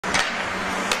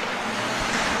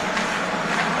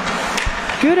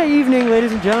Good evening,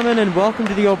 ladies and gentlemen, and welcome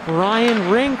to the O'Brien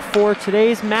Rink for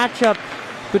today's matchup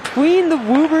between the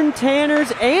Woburn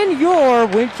Tanners and your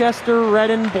Winchester Red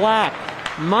and Black.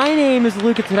 My name is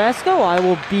Luca Tedesco. I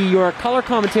will be your color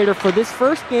commentator for this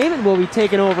first game, and will be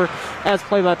taking over as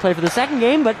play-by-play for the second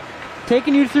game. But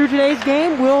taking you through today's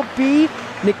game will be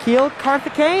Nikhil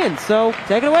Karthikeyan. So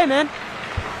take it away, man.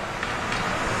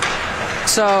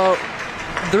 So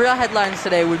the real headlines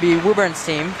today would be Woburn's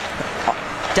team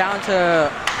down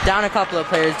a couple of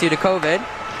players due to COVID.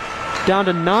 Down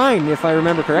to 9, if I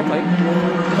remember correctly.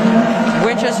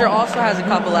 Winchester also has a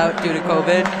couple out due to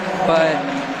COVID, but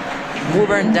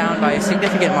Woburn down by a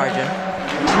significant margin.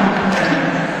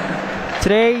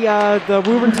 Today, the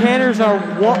Woburn Tanners are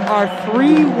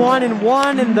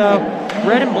 3-1-1, and the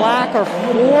Red and Black are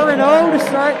 4-0 to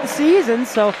start the season.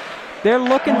 So they're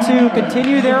looking to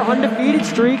continue their undefeated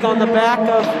streak on the back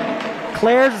of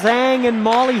Claire Zhang and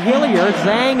Molly Hillier.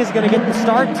 Zhang is going to get the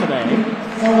start today.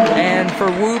 And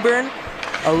for Woburn,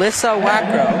 Alyssa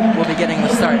Wackrow will be getting the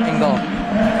start in goal.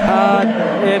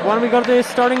 Why don't we go to the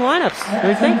starting lineups? What do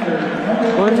you think?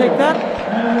 Want to take that?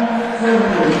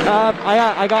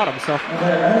 I got them. So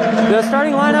the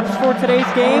starting lineups for today's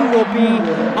game will be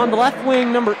on the left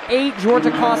wing, number 8, Georgia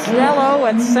Costello.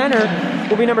 At center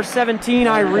will be number 17,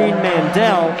 Irene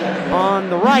Mandel. On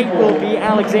the right will be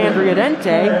Alexandria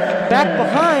Dente. Back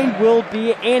behind will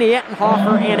be Annie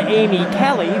Ettenhofer and Amy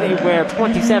Kelly. They wear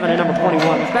 27 and number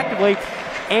 21 respectively.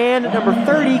 And number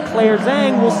 30, Claire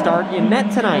Zhang, will start in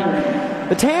net tonight.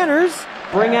 The Tanners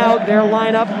bring out their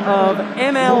lineup of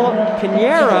ML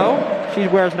Pinheiro. She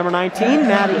wears number 19.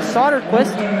 Maddie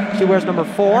Soderquist, she wears number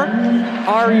 4.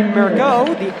 Ari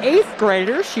Mergot, the 8th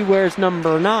grader, she wears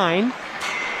number 9.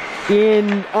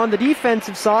 On the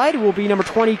defensive side will be number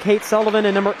 20, Kate Sullivan,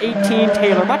 and number 18,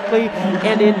 Taylor Buckley.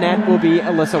 And in net will be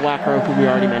Alyssa Wackrow, who we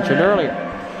already mentioned earlier.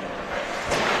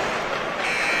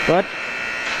 But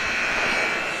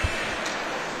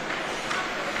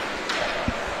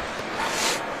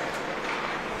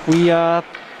we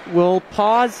will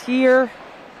pause here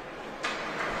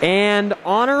and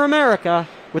honor America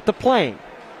with the playing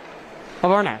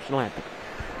of our national anthem.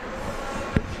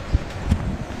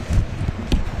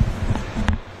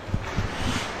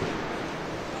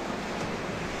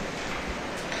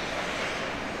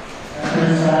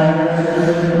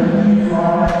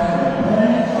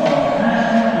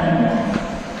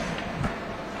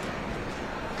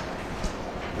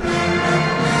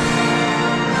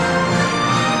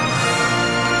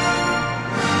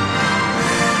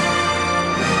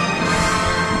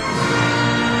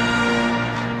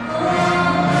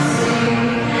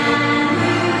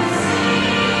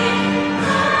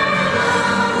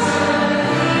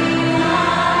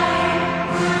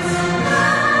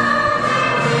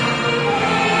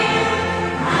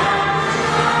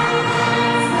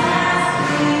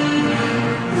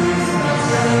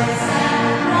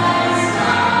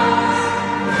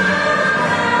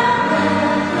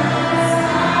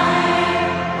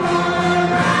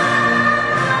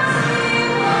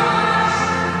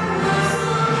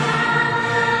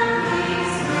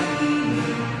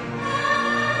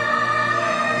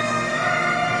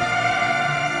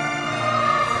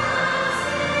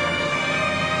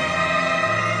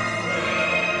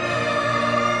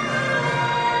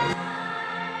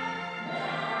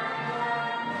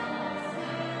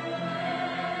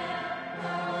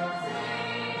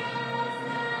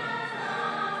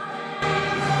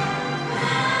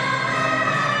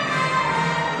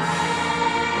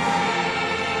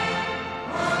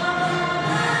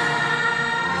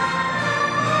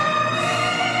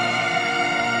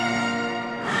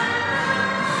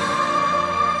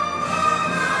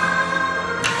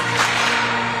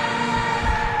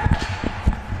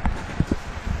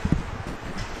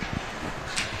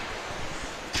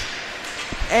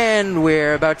 And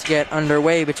we're about to get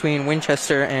underway between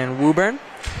Winchester and Woburn.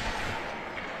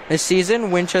 This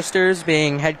season, Winchester's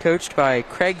being head coached by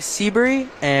Craig Seabury,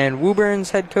 and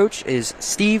Woburn's head coach is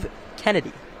Steve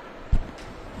Kennedy.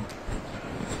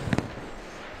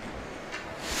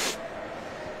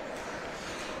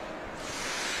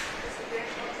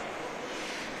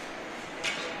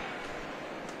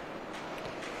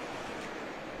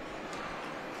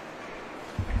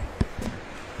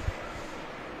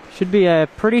 Should be a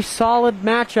pretty solid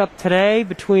matchup today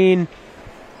between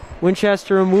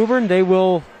Winchester and Woburn. They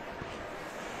will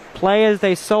play as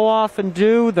they so often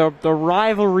do. The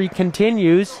rivalry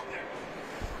continues.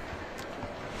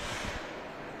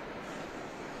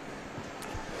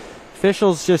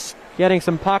 Officials just getting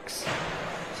some pucks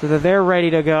so that they're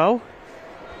ready to go.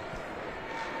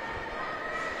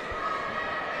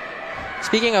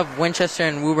 Speaking of Winchester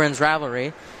and Woburn's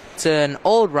rivalry, It's an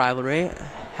old rivalry,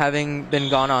 having been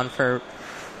gone on for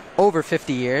over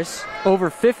 50 years.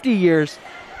 Over 50 years.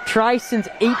 Try since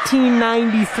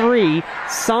 1893,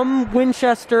 some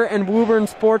Winchester and Woburn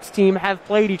sports team have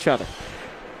played each other.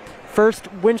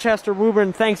 First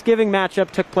Winchester-Woburn Thanksgiving matchup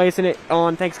took place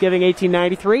on Thanksgiving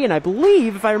 1893, and I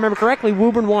believe, if I remember correctly,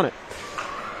 Woburn won it.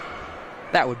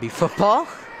 That would be football.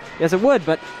 Yes, it would,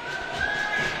 but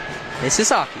this is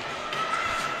hockey.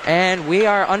 And we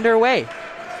are underway.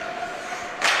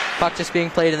 Puck just being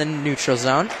played in the neutral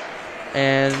zone,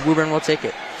 and Woburn will take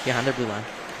it behind their blue line.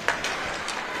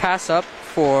 Pass up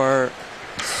for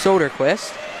Soderquist,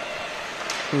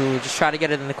 who just tried to get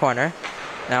it in the corner.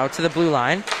 Now to the blue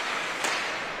line.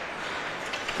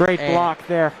 Great block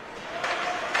there.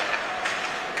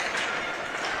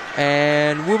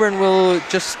 And Woburn will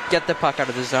just get the puck out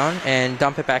of the zone and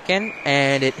dump it back in,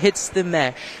 and it hits the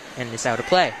mesh and is out of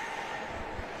play.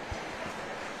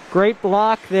 Great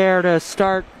block there to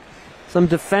start some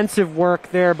defensive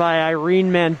work there by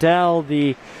Irene Mandel,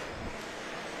 the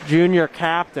junior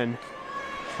captain,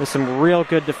 with some real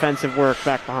good defensive work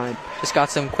back behind. Just got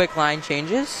some quick line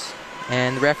changes,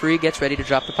 and the referee gets ready to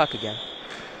drop the puck again.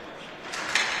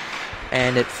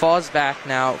 And it falls back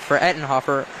now for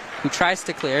Ettenhofer, who tries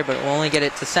to clear, but will only get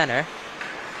it to center.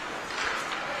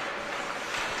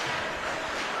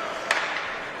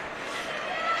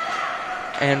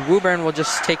 And Woburn will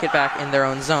just take it back in their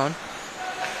own zone.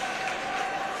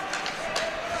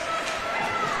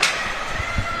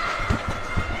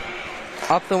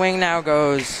 Up the wing now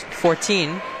goes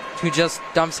 14, who just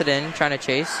dumps it in, trying to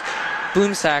chase.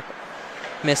 Bloomsack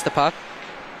missed the puck,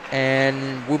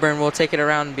 and Woburn will take it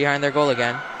around behind their goal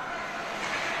again.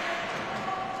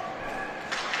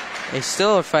 They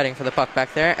still are fighting for the puck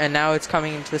back there, and now it's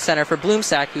coming into the center for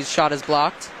Bloomsack, whose shot is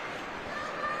blocked.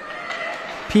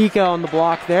 Pika on the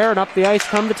block there, and up the ice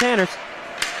come the Tanners.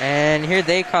 And here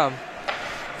they come.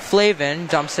 Flavin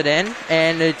dumps it in,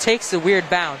 and it takes a weird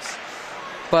bounce,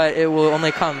 but it will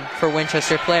only come for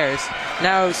Winchester players.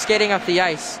 Now skating up the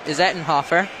ice is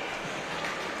Ettenhofer.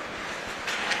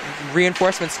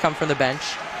 Reinforcements come from the bench,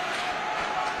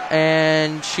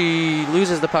 and she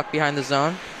loses the puck behind the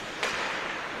zone,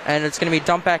 and it's going to be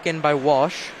dumped back in by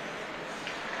Walsh.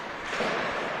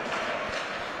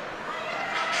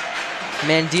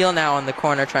 Mandel now on the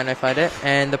corner trying to fight it,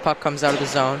 and the puck comes out of the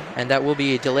zone, and that will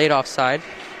be a delayed offside.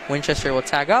 Winchester will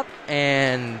tag up,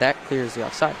 and that clears the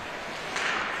offside.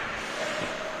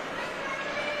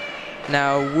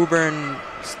 Now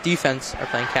Woburn's defense are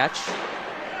playing catch,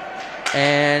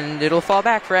 and it'll fall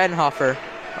back for Ettenhofer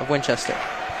of Winchester.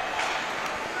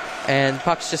 And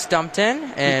puck's just dumped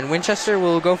in, and Winchester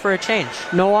will go for a change.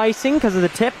 No icing because of the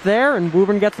tip there, and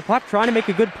Woburn gets the puck, trying to make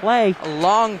a good play. A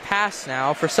long pass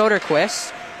now for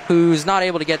Soderquist, who's not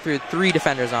able to get through 3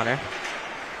 defenders on her.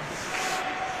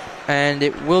 And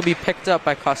it will be picked up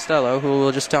by Costello, who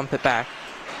will just dump it back.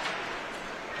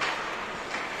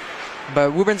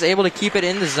 But Woburn's able to keep it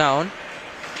in the zone,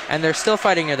 and they're still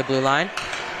fighting near the blue line.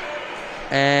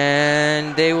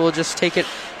 And they will just take it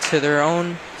to their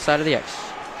own side of the ice.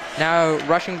 Now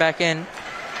rushing back in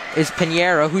is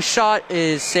Pinheiro, whose shot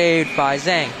is saved by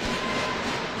Zhang.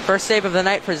 First save of the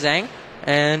night for Zhang,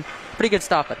 and pretty good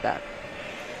stop at that.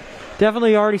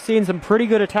 Definitely already seeing some pretty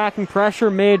good attacking pressure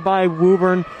made by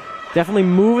Woburn. Definitely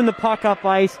moving the puck up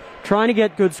ice, trying to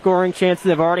get good scoring chances.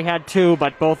 They've already had 2,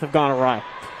 but both have gone awry.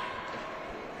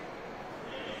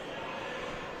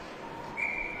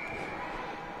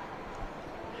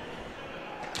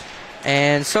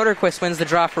 And Soderquist wins the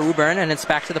draw for Woburn, and it's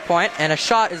back to the point, and a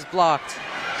shot is blocked.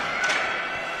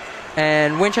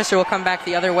 And Winchester will come back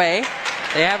the other way.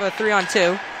 They have a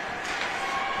 3-on-2.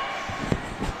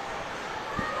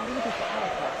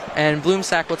 And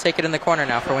Bloomsack will take it in the corner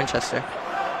now for Winchester.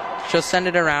 She'll send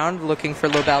it around, looking for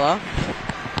Lobello.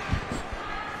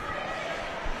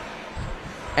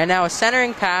 And now a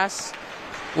centering pass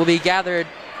will be gathered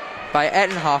by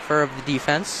Ettenhofer of the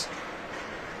defense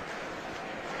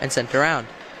and sent around.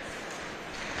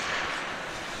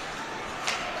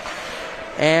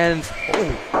 And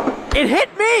it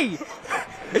hit me!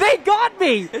 They got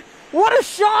me! What a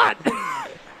shot!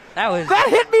 That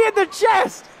hit me in the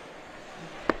chest!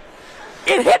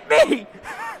 It hit me!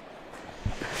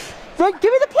 Right,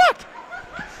 give me the puck!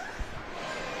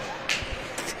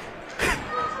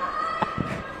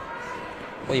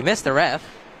 Well, you missed the ref.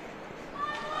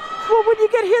 Well, when you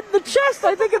get hit in the chest,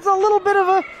 I think it's a little bit of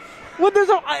a... When there's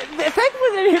thankfully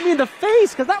they didn't hit me in the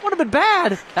face, because that would have been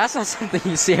bad. That's not something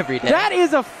you see every day. That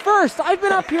is a first. I've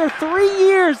been up here 3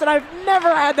 years, and I've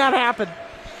never had that happen.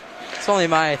 It's only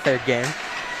my 3rd game.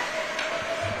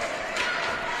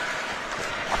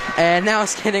 And now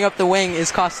skating up the wing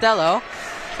is Costello.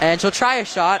 And she'll try a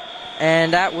shot,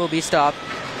 and that will be stopped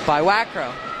by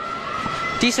Wackrow.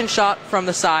 Decent shot from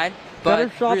the side,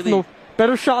 but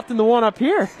better shot than the one up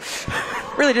here.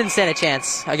 Really didn't stand a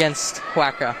chance against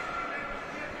Wackrow.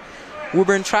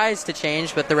 Woburn tries to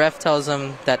change, but the ref tells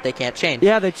them that they can't change.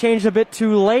 Yeah, they changed a bit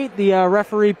too late. The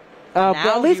referee,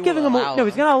 at least giving him he's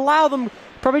going to allow them.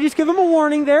 Probably just give him a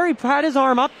warning there. He had his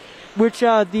arm up, which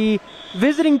the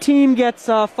visiting team gets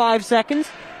 5 seconds.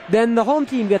 Then the home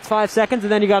team gets 5 seconds,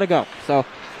 and then you got to go. So,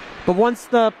 but once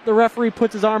the referee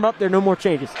puts his arm up, there are no more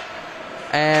changes.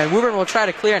 And Woburn will try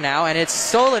to clear now, and it's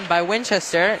stolen by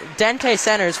Winchester. Dente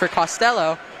centers for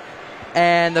Costello,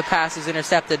 and the pass is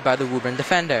intercepted by the Woburn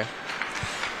defender.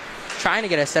 Trying to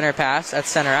get a center pass at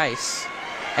center ice.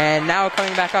 And now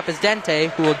coming back up is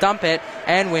Dente, who will dump it,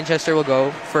 and Winchester will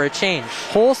go for a change.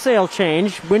 Wholesale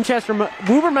change.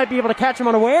 Woburn might be able to catch him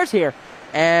unawares here.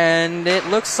 And it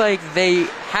looks like they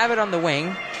have it on the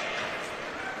wing.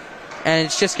 And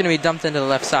it's just going to be dumped into the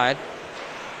left side.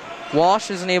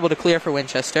 Walsh isn't able to clear for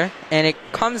Winchester. And it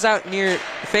comes out near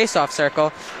the face-off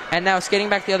circle. And now skating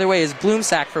back the other way is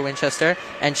Bloomsack for Winchester.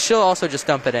 And she'll also just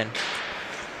dump it in.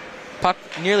 Puck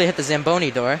nearly hit the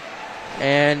Zamboni door.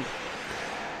 And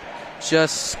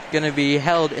just going to be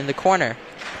held in the corner.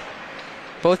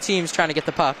 Both teams trying to get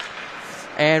the puck.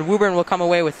 And Woburn will come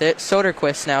away with it.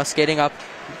 Soderquist now skating up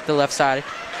the left side.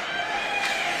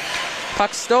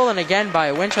 Puck stolen again by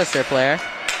a Winchester player.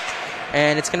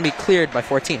 And it's going to be cleared by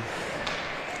 14.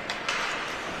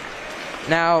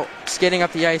 Now, skating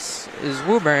up the ice is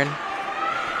Woburn.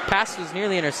 Pass was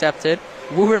nearly intercepted.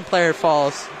 Woburn player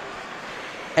falls.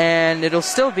 And it'll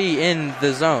still be in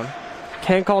the zone.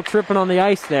 Can't call tripping on the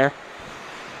ice there.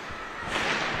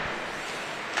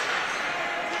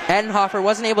 Edenhofer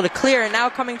wasn't able to clear, and now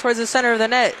coming towards the center of the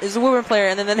net is the Woburn player,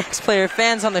 and then the next player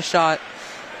fans on the shot.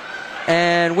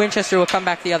 And Winchester will come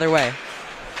back the other way.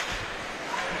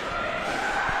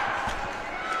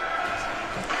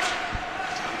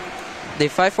 They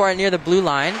fight for it near the blue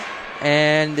line,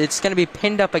 and it's going to be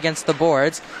pinned up against the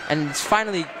boards, and it's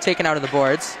finally taken out of the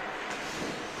boards.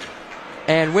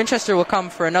 And Winchester will come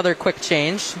for another quick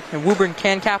change, and Woburn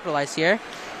can capitalize here.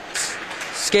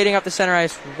 Skating up the center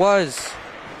ice was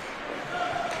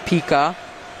Pika,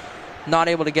 not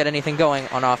able to get anything going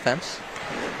on offense.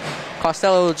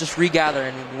 Costello will just regather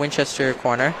in Winchester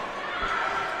corner.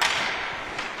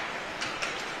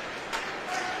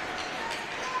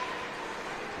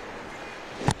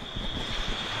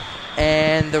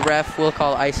 And the ref will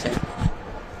call icing.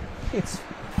 It's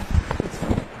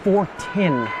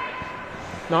 4-10,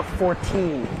 not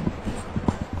 14.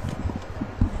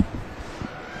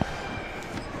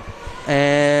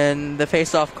 And the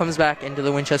face-off comes back into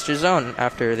the Winchester zone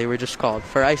after they were just called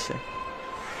for icing.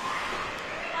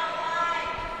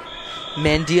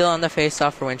 Mandil on the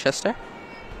face-off for Winchester.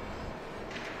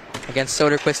 Against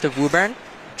Soderquist of Woburn.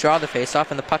 Draw the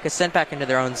face-off, and the puck is sent back into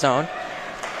their own zone.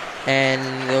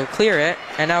 And they'll clear it.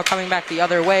 And now coming back the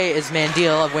other way is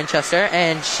Mandil of Winchester,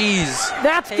 and she's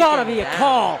That's gotta be a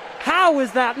call. How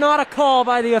is that not a call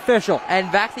by the official?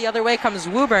 And back the other way comes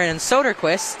Woburn and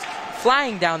Soderquist,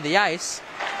 flying down the ice.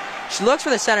 She looks for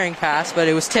the centering pass, but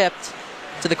it was tipped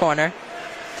to the corner.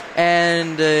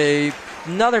 And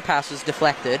another pass was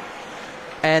deflected.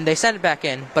 And they send it back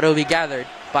in, but it will be gathered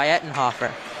by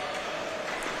Edenhofer.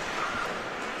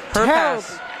 Her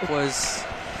pass was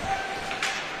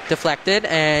deflected,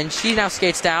 and she now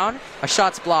skates down. A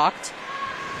shot's blocked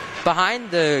behind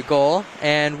the goal,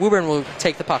 and Woburn will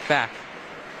take the puck back.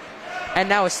 And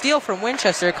now a steal from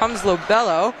Winchester. Comes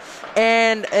Lobello,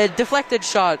 and a deflected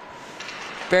shot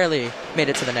barely made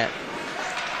it to the net.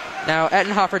 Now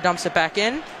Edenhofer dumps it back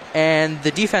in, and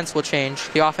the defense will change.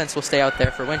 The offense will stay out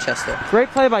there for Winchester. Great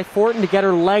play by Fortin to get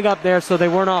her leg up there so they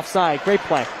weren't offside. Great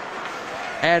play.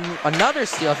 And another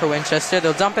steal for Winchester.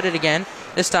 They'll dump it again.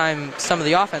 This time, some of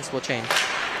the offense will change.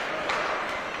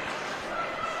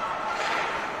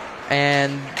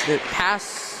 And the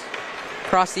pass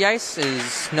across the ice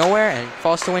is nowhere and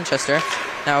falls to Winchester.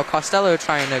 Now Costello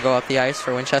trying to go up the ice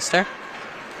for Winchester.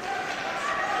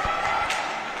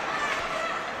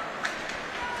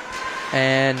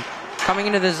 And coming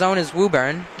into the zone is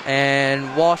Woburn,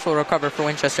 and Walsh will recover for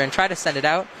Winchester and try to send it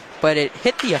out, but it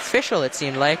hit the official, it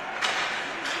seemed like.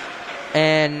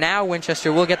 And now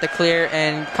Winchester will get the clear,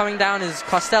 and coming down is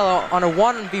Costello on a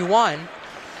 1v1,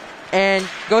 and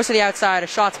goes to the outside. A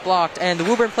shot's blocked, and the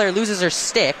Woburn player loses her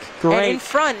stick. Great. And in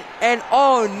front, and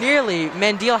nearly,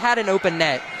 Mandil had an open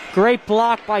net. Great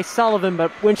block by Sullivan,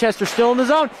 but Winchester still in the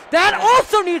zone. That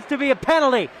also needs to be a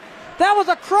penalty. That was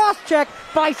a cross-check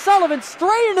by Sullivan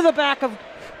straight into the back of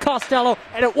Costello,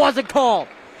 and it wasn't called.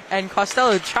 and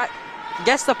Costello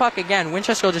gets the puck again.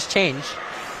 Winchester will just change.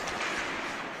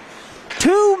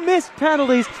 2 missed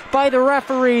penalties by the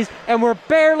referees, and we're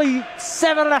barely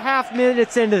 7.5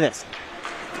 minutes into this.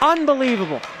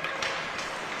 Unbelievable.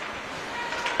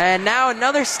 And now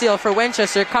another steal for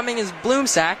Winchester. Coming is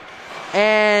Bloomsack,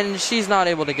 and she's not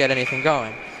able to get anything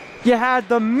going. You had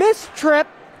the missed trip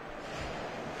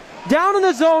down in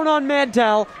the zone on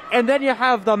Mandel, and then you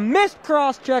have the missed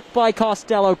cross-check by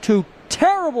Costello. 2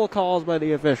 terrible calls by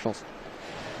the officials.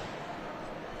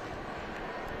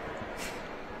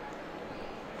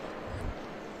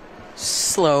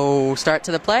 Slow start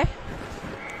to the play.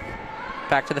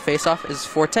 Back to the faceoff is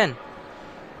 4-10.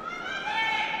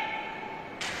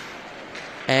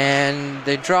 And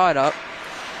they draw it up.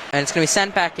 And it's going to be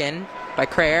sent back in by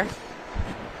Crayer.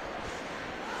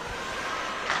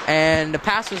 And the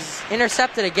pass was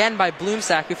intercepted again by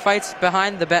Bloomsack, who fights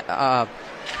behind the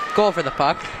goal for the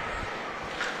puck.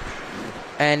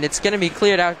 And it's going to be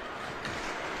cleared out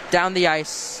down the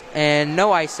ice, and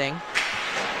no icing.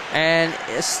 And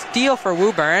a steal for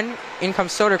Woburn. In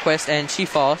comes Soderquist, and she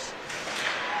falls.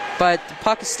 But the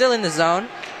puck is still in the zone.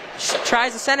 She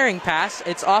tries a centering pass.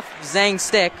 It's off Zhang's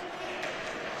stick.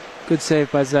 Good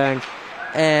save by Zhang.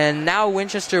 And now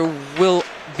Winchester will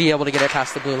be able to get it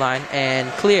past the blue line and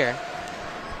clear.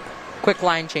 Quick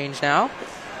line change now.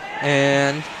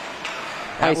 And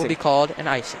that will be called an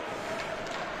icing.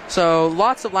 So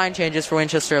lots of line changes for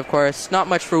Winchester, of course. Not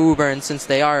much for Woburn since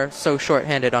they are so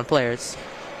short-handed on players.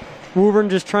 Woburn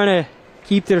just trying to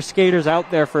keep their skaters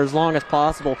out there for as long as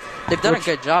possible. They've done a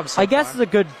good job so I guess far.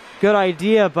 it's a good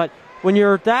idea, but when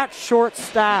you're that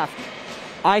short-staffed,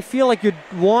 I feel like you'd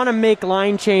want to make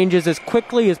line changes as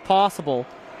quickly as possible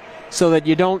so that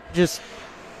you don't just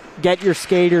get your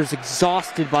skaters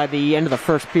exhausted by the end of the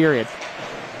first period.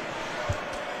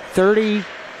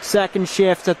 30-second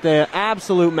shifts at the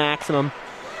absolute maximum.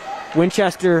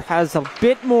 Winchester has a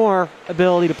bit more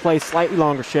ability to play slightly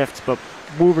longer shifts, but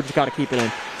Woburn's got to keep it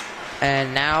in.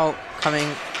 And now coming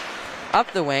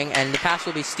up the wing, and the pass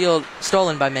will be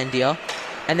stolen by Mendiel.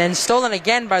 And then stolen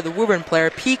again by the Woburn player,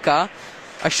 Pika.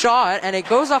 A shot, and it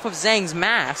goes off of Zhang's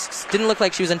masks. Didn't look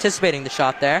like she was anticipating the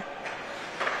shot there.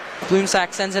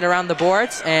 Bloomsack sends it around the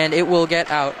boards, and it will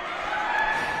get out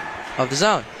of the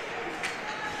zone.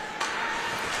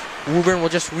 Woburn will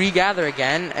just regather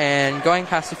again, and going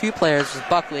past a few players was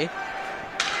Buckley.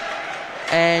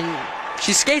 And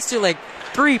she skates through like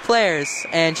 3 players,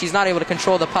 and she's not able to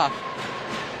control the puck.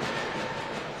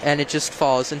 And it just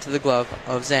falls into the glove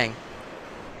of Zhang.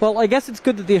 Well, I guess it's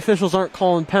good that the officials aren't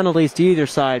calling penalties to either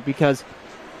side, because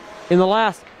in the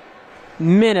last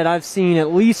minute I've seen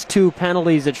at least 2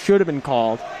 penalties that should have been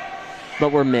called,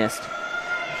 but were missed.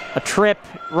 A trip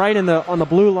right on the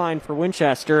blue line for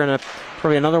Winchester, and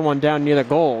probably another one down near the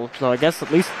goal. So I guess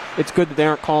at least it's good that they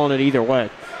aren't calling it either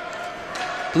way.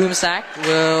 Bloomsack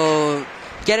will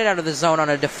get it out of the zone on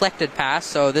a deflected pass,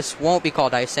 so this won't be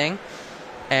called icing.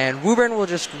 And Woburn will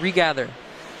just regather.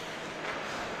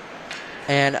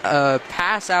 And a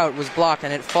pass out was blocked,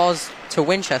 and it falls to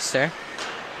Winchester.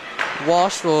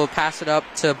 Walsh will pass it up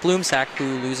to Bloomsack,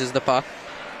 who loses the puck.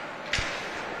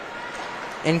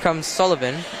 In comes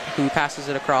Sullivan, who passes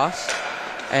it across.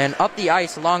 And up the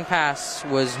ice, a long pass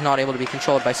was not able to be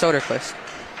controlled by Soderquist.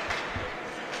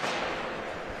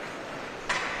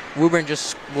 Woburn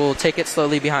just will take it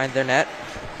slowly behind their net.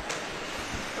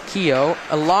 Keogh,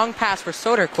 a long pass for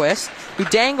Soderquist, who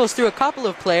dangles through a couple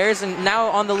of players, and now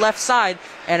on the left side,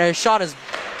 and her shot is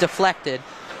deflected,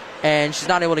 and she's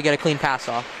not able to get a clean pass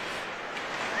off.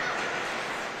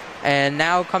 And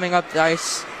now coming up the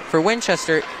ice for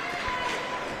Winchester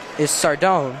is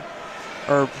Sardone,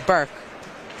 or Burke,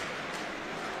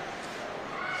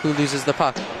 who loses the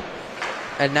puck.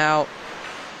 And now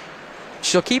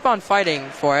she'll keep on fighting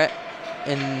for it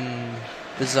in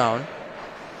the zone.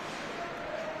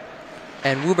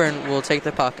 And Woburn will take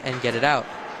the puck and get it out.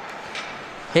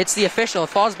 Hits the official,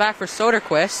 falls back for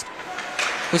Soderquist,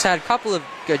 who's had a couple of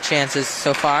good chances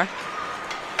so far,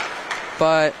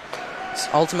 but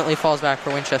ultimately falls back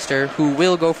for Winchester, who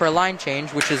will go for a line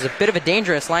change, which is a bit of a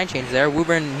dangerous line change there.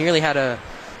 Woburn nearly had a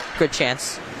good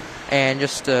chance, and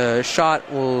just a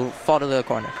shot will fall to the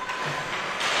corner.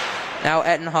 Now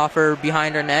Ettenhofer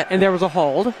behind her net. And there was a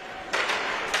hold.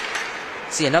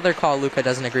 See another call Luca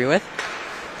doesn't agree with.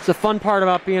 It's the fun part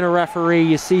about being a referee.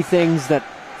 You see things that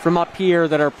from up here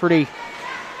that are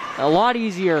a lot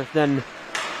easier than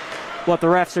what the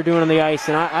refs are doing on the ice,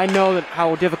 and I know that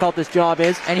how difficult this job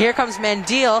is. And here comes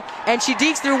Mandel, and she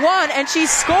dekes through one, and she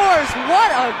scores!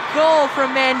 What a goal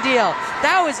from Mandel!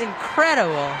 That was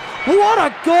incredible. What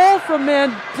a goal from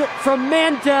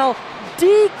Mandel!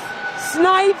 Dekes,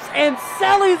 snipes and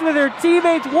sellies with her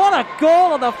teammates. What a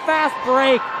goal on the fast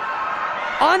break.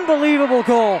 Unbelievable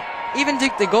goal. Even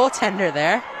Duke, the goaltender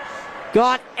there.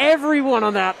 Got everyone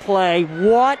on that play.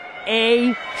 What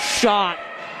a shot.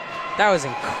 That was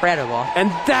incredible. And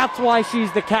that's why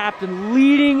she's the captain,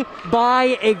 leading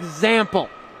by example.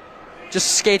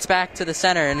 Just skates back to the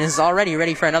center and is already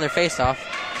ready for another faceoff.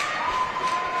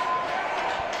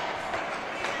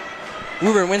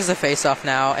 Woburn wins the faceoff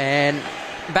now, and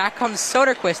back comes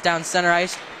Soderquist down center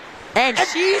ice, and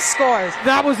she scores.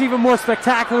 That was even more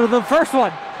spectacular than the first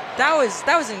one. That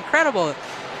was incredible.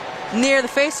 Near the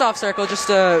faceoff circle, just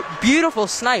a beautiful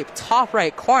snipe, top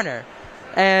right corner,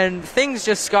 and things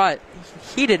just got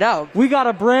heated up. We got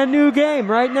a brand new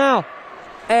game right now.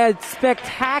 A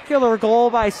spectacular goal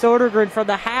by Sodergren from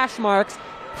the hash marks,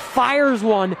 fires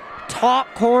one top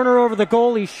corner over the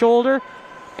goalie's shoulder,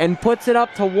 and puts it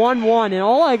up to 1-1. And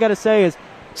all I got to say is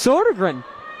Sodergren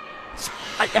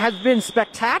has been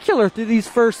spectacular through this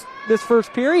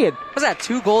first period. Was that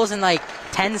 2 goals in like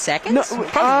 10 seconds? No,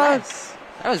 Probably less.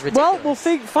 That was ridiculous. Well,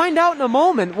 we'll find out in a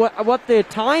moment what the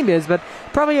time is, but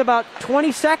probably about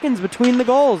 20 seconds between the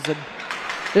goals. And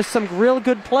there's some real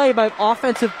good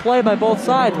offensive play by both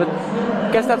sides, but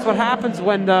I guess that's what happens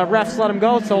when the refs let them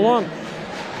go so long.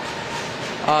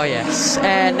 Oh, yes.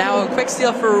 And now a quick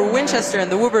steal for Winchester in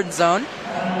the Woburn zone.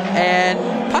 And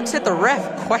pucks hit the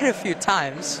ref quite a few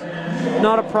times.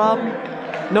 Not a problem.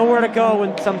 Nowhere to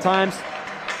go sometimes.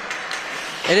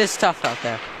 It is tough out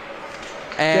there.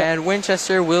 And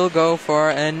Winchester will go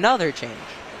for another change.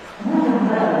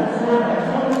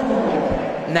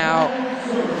 Now,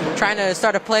 trying to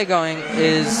start a play going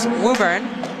is Woburn,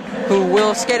 who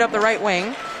will skate up the right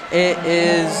wing. It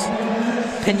is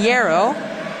Pinheiro,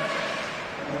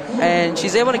 and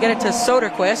she's able to get it to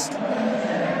Soderquist.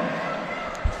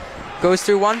 Goes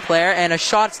through one player, and a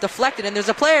shot's deflected, and there's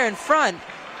a player in front,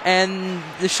 and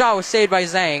the shot was saved by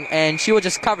Zhang, and she will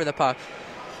just cover the puck.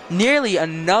 Nearly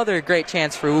another great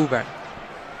chance for Woburn.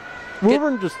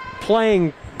 Woburn just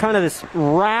playing kind of this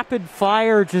rapid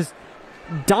fire, just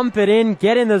dump it in,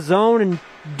 get in the zone,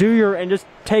 and just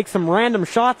take some random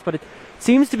shots, but it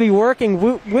seems to be working.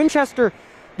 Winchester,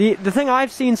 the thing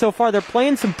I've seen so far, they're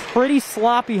playing some pretty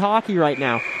sloppy hockey right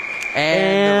now.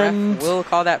 And the ref will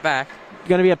call that back.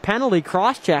 Going to be a penalty,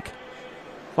 cross-check.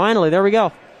 Finally, there we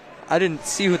go. I didn't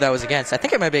see who that was against. I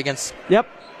think it might be against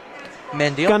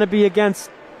Mandel. Going to be against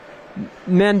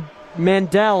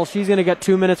Mandel. She's going to get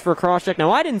 2 minutes for a cross-check.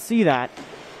 Now, I didn't see that.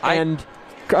 And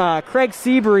Craig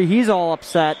Seabury, he's all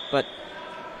upset, but...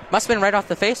 Must have been right off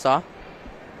the face-off.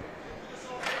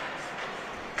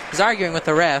 He's arguing with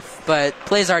the ref, but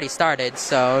play's already started,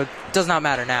 so it does not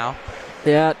matter now.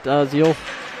 Yeah, it does.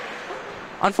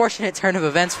 Unfortunate turn of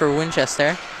events for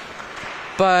Winchester,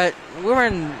 but we were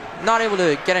not able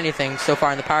to get anything so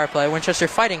far in the power play. Winchester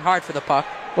fighting hard for the puck.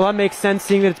 Well, that makes sense,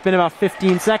 seeing that it's been about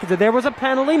 15 seconds. There was a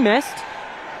penalty missed.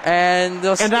 And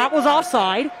that was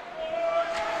offside.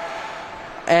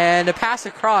 And a pass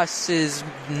across is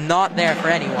not there for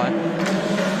anyone.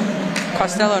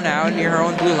 Costello now near her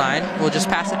own blue line will just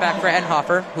pass it back for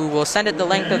Enhofer, who will send it the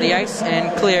length of the ice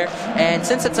and clear. And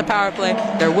since it's a power play,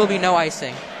 there will be no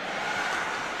icing.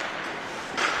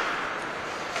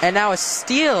 And now a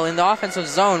steal in the offensive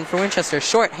zone for Winchester,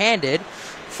 short-handed.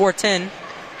 Fortin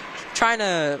trying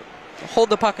to hold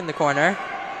the puck in the corner,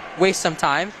 waste some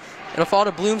time. It'll fall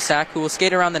to Bloomsack, who will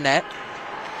skate around the net.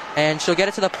 And she'll get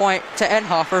it to the point to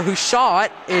Enhofer, whose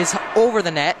shot is over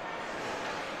the net.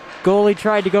 Goalie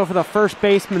tried to go for the first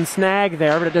baseman snag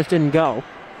there, but it just didn't go.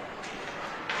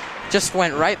 Just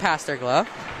went right past her glove.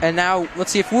 And now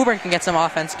let's see if Woburn can get some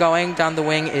offense going. Down the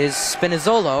wing is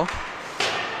Spinizzolo.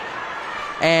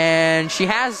 And she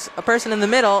has a person in the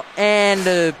middle, and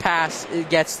the pass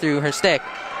gets through her stick.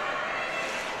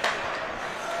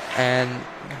 And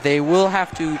they will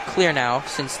have to clear now,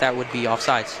 since that would be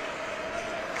offsides.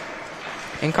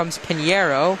 In comes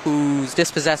Pinheiro, who's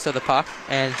dispossessed of the puck,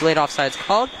 and delayed offsides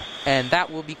called, and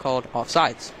that will be called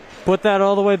offsides. Put that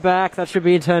all the way back. That should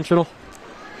be intentional.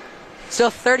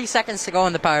 Still 30 seconds to go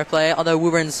in the power play, although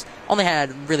Woburn's only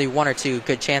had really 1 or 2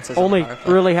 good chances. Only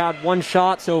really had 1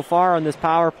 shot so far on this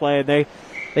power play.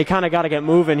 They kind of got to get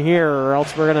moving here, or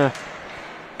else we're going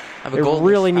to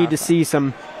really need to see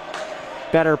some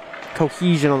better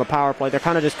cohesion on the power play. They're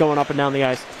kind of just going up and down the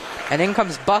ice. And in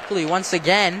comes Buckley once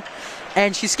again,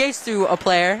 and she skates through a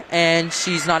player, and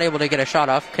she's not able to get a shot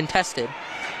off, contested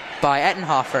by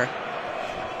Ettenhofer.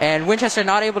 And Winchester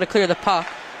not able to clear the puck.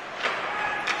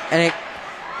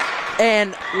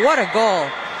 And what a goal.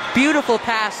 Beautiful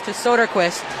pass to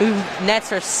Soderquist, who nets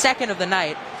her second of the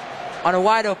night on a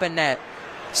wide open net.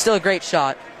 Still a great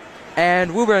shot.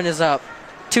 And Woburn is up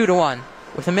 2-1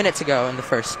 with a minute to go in the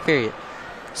first period.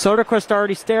 Soderquist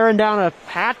already staring down a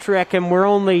hat trick, and we're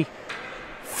only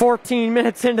 14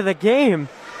 minutes into the game.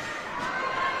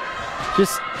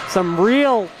 Just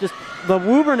the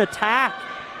Woburn attack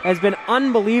has been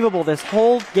unbelievable this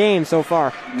whole game so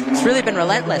far. It's really been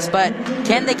relentless, but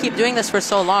can they keep doing this for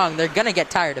so long? They're going to get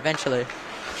tired eventually.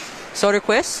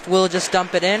 Soderquist will just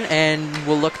dump it in and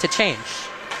will look to change.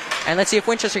 And let's see if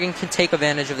Winchester can take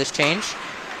advantage of this change.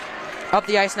 Up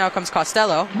the ice now comes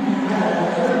Costello.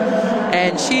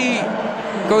 And she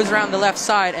goes around the left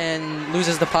side and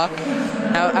loses the puck.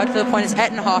 Now out to the point is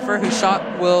Ettenhofer, whose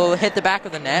shot will hit the back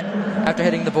of the net after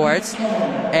hitting the boards.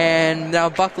 And now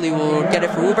Buckley will get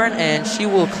it for Woburn, and she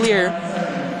will clear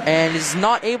and is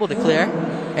not able to clear.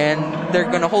 And they're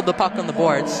going to hold the puck on the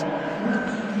boards.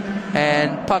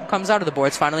 And puck comes out of the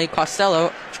boards finally.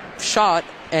 Costello shot,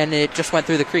 and it just went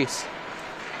through the crease.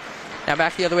 Now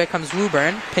back the other way comes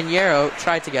Woburn. Pinheiro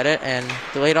tried to get it, and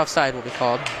delayed offside will be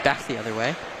called. Back the other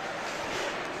way.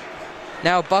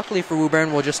 Now Buckley for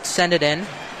Woburn will just send it in,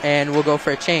 and we'll go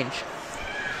for a change.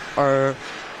 Or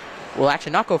we'll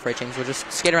actually not go for a change. We'll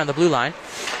just skate around the blue line.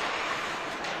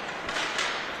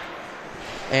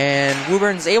 And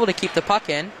Woburn's able to keep the puck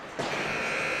in.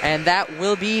 And that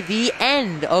will be the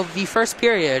end of the first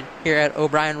period here at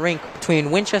O'Brien Rink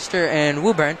between Winchester and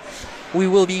Woburn. We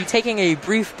will be taking a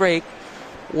brief break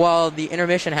while the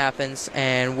intermission happens,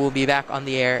 and we'll be back on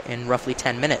the air in roughly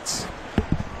 10 minutes.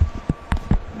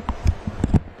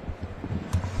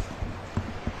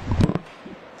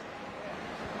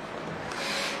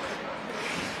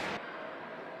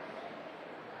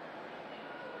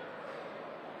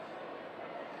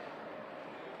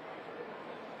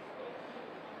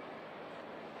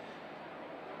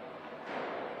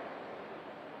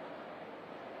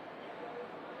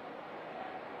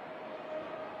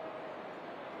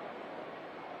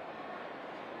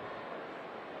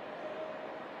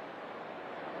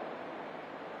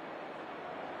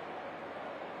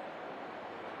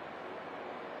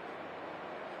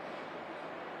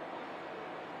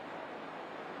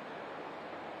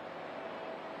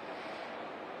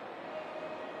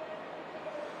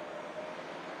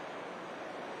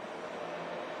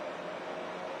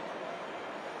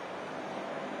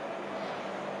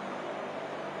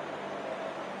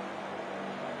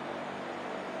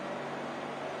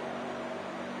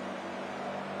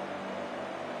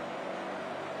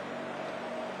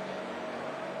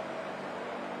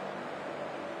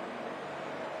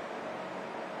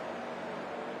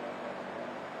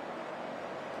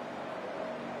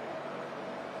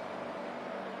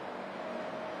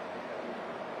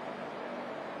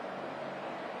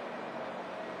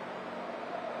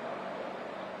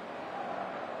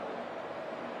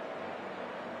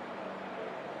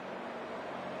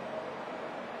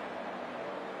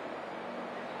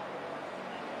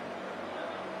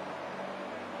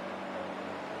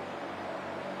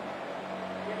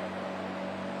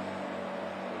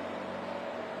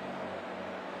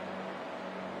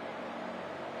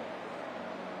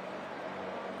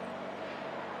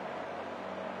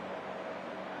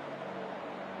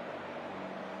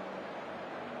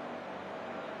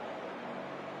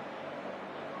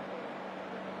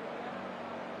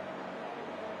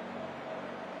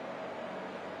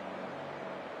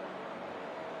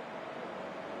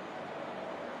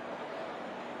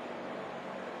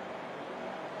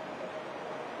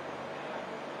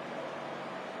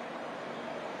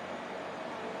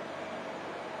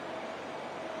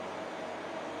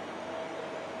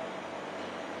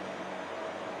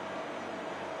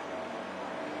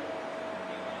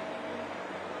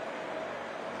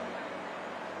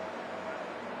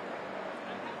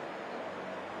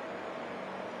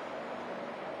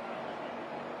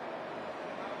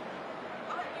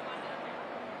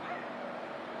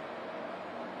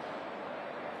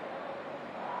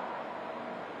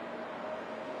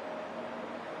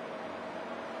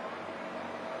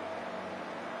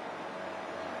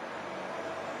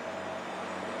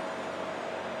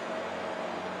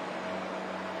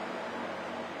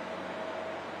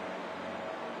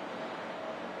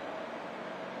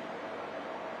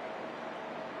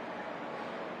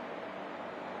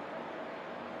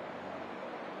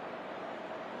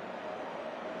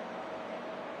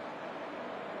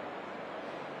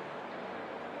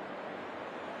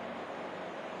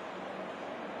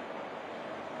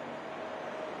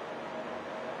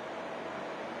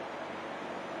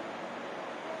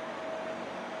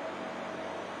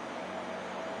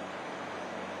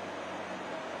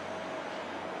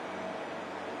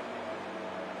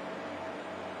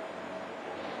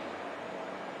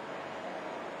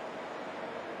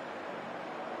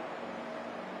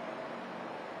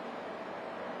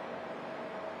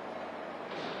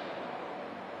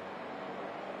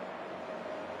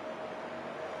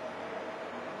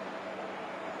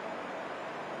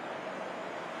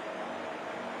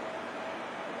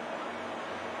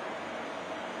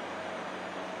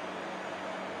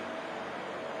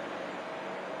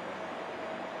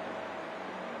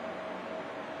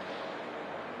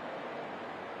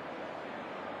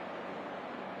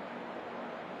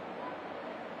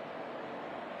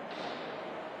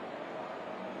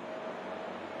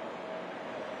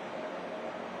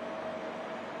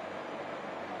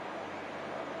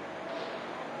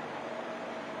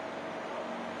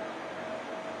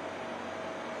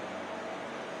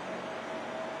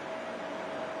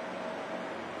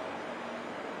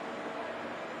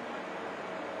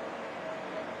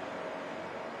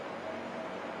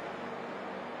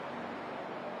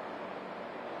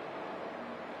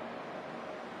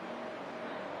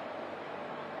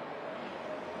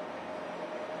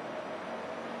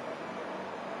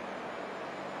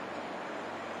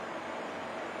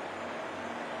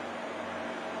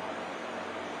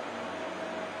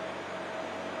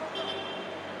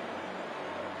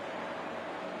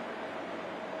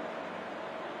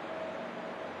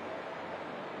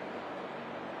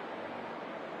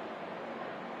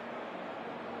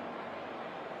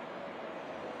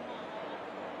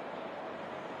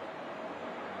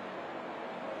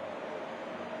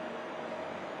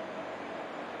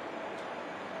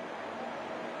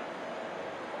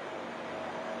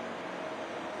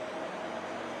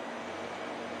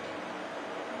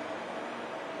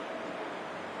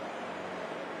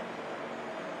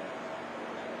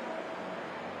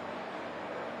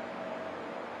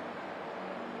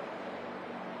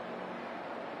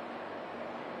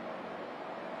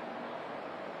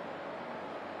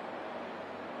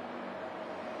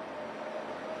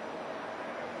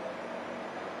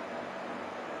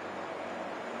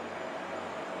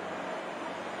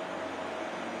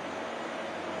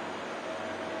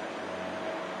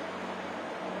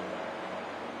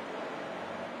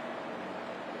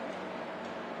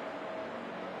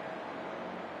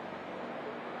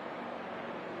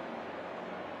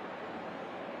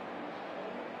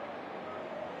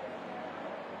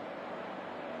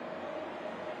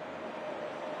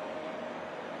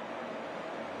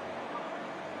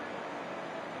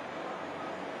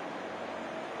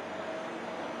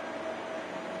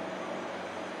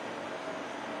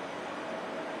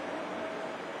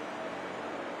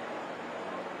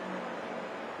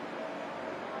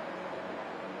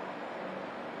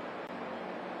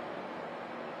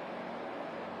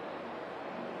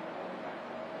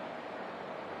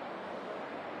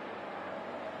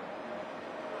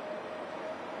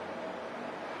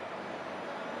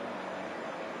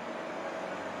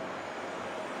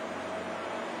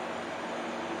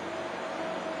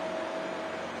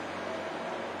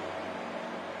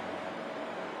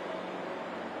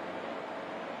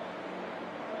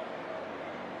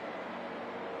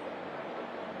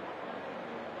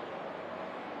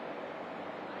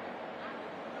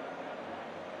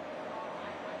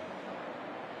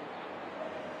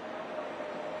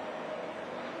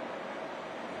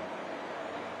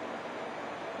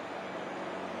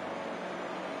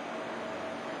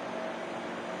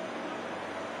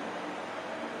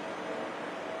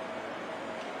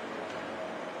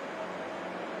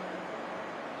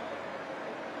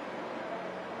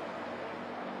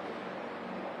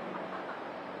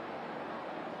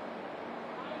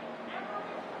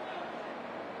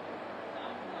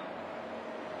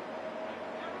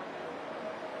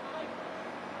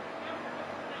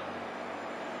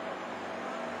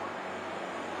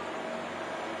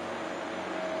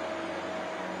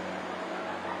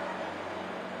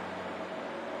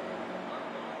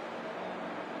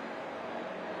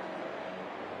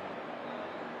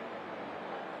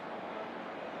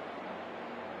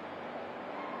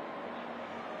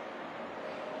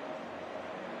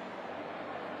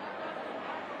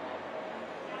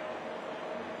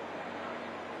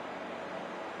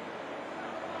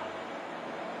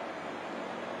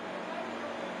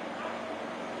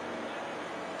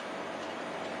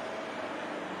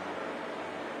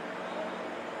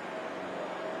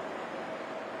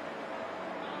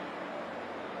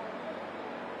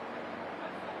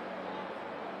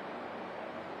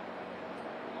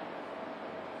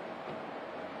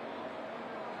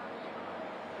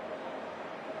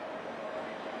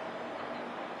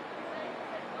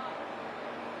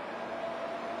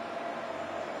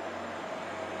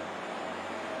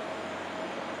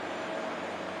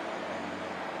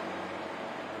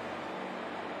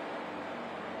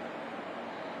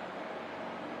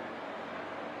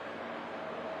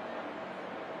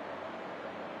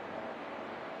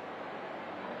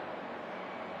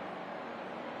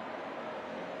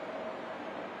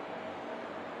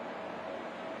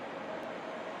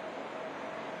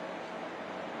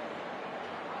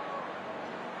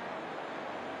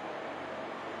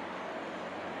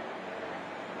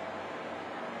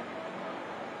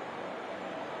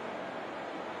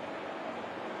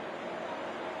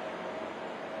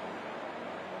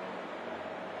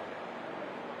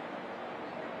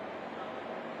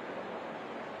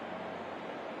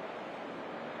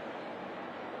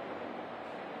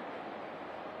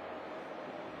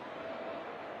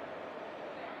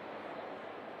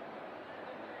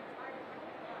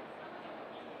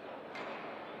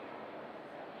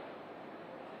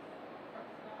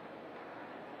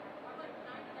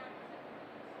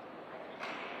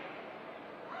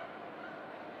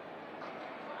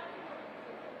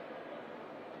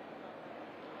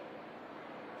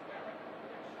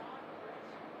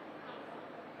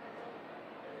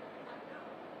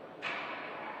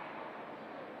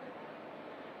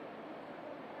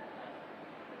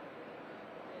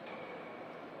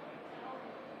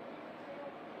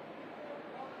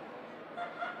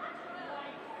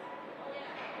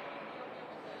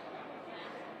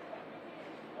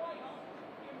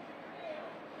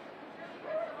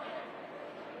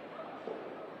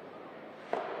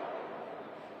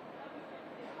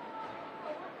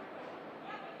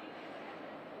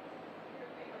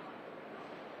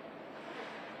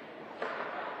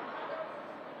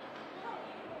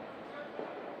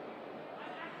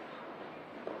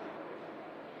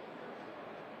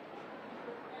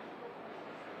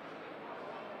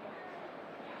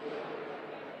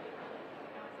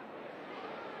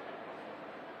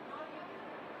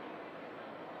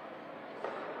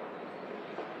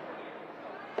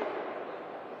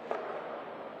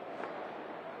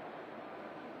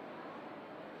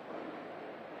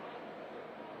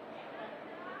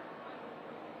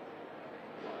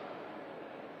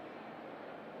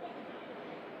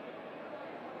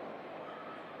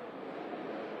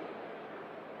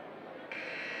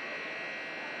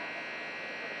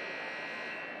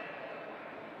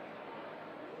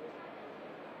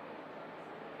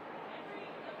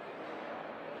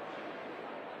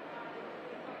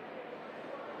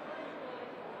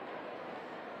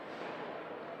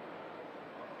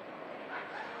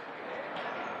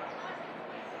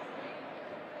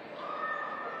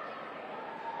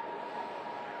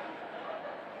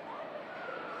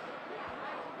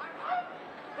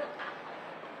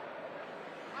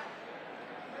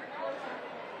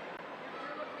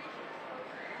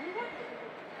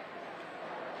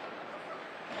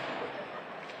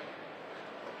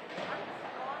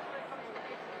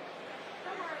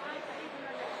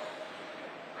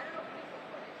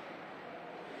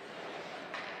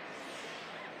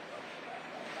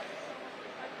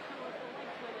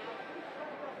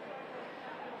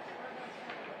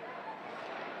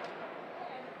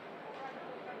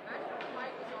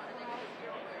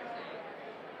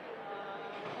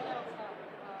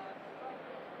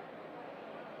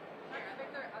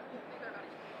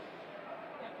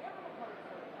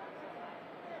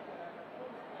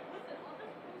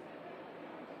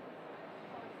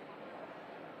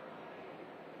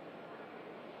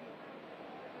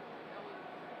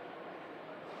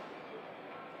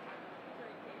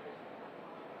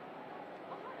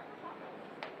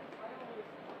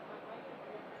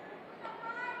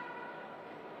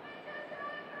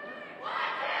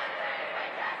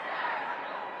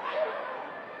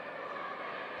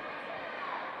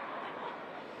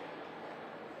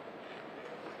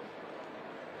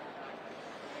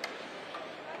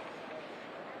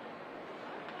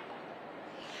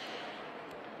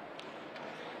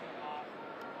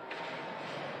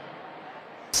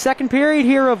 second period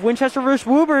here of Winchester versus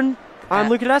Woburn. I'm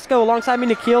Luke Tedesco, alongside me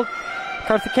Nikhil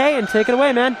Karthikeyan. Take it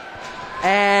away, man.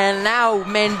 And now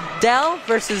Mandel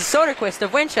versus Soderquist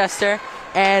of Winchester,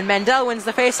 and Mandel wins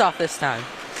the face-off this time.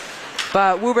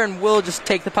 But Woburn will just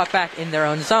take the puck back in their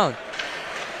own zone.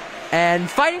 And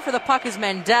fighting for the puck is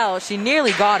Mandel. She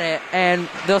nearly got it, and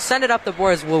they'll send it up the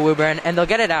boards, Will Woburn, and they'll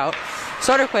get it out.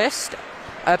 Soderquist,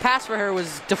 a pass for her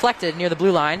was deflected near the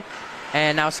blue line,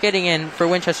 and now skating in for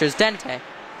Winchester's Dente.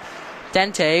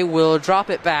 Dente will drop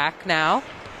it back now,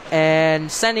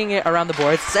 and sending it around the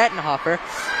boards. It's Ettenhofer.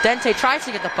 Dente tries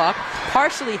to get the puck,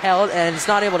 partially held, and is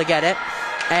not able to get it.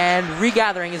 And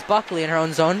regathering is Buckley in her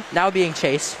own zone, now being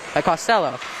chased by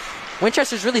Costello.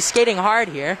 Winchester's really skating hard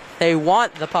here. They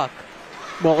want the puck.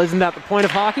 Well, isn't that the point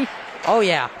of hockey? Oh,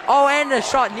 yeah. Oh, and a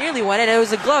shot nearly went in. It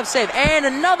was a glove save. And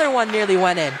another one nearly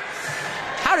went in.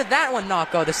 How did that one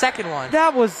not go, the second one?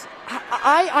 That was...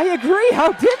 I agree.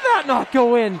 How did that not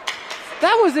go in?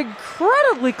 That was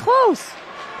incredibly close.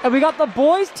 And we got the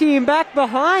boys' team back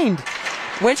behind.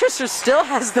 Winchester still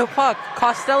has the puck.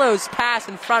 Costello's pass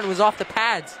in front was off the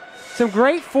pads. Some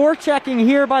great forechecking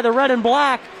here by the red and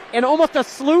black, and almost a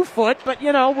slew foot, but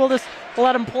you know, we'll just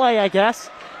let him play, I guess.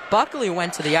 Buckley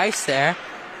went to the ice there,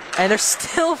 and they're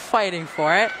still fighting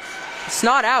for it. It's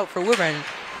not out for Woburn.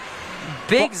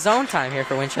 Big zone time here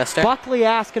for Winchester. Buckley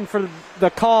asking for the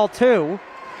call too.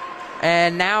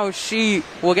 And now she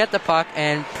will get the puck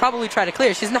and probably try to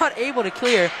clear. She's not able to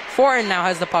clear. Fortin now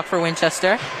has the puck for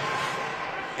Winchester.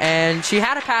 And she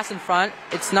had a pass in front.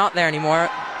 It's not there anymore.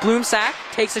 Bloomsack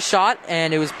takes a shot,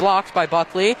 and it was blocked by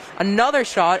Buckley. Another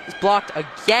shot is blocked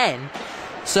again.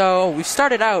 So we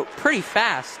started out pretty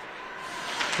fast.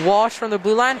 Walsh from the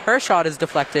blue line. Her shot is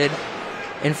deflected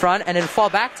in front, and it'll fall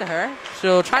back to her.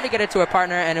 She'll try to get it to her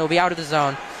partner, and it'll be out of the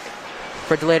zone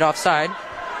for delayed offside.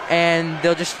 And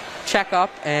they'll just check up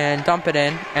and dump it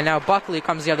in. And now Buckley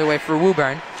comes the other way for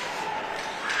Woburn.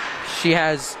 She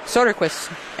has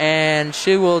Soderquist, and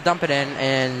she will dump it in,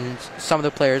 and some of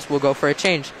the players will go for a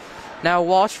change. Now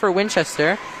Walsh for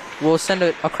Winchester will send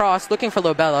it across, looking for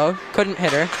Lobello. Couldn't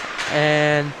hit her.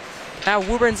 And now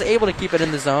Woburn's able to keep it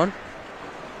in the zone.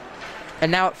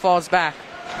 And now it falls back.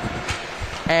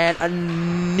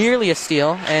 And nearly a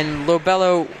steal, and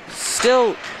Lobello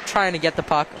still trying to get the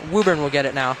puck. Woburn will get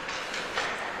it now.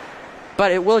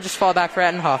 But it will just fall back for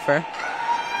Ettenhofer.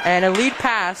 And a lead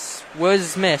pass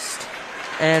was missed.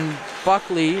 And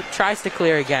Buckley tries to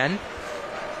clear again.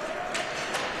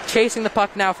 Chasing the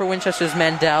puck now for Winchester's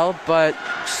Mandel, but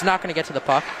she's not going to get to the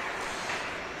puck.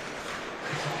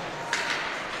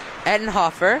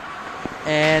 Ettenhofer.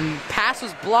 And pass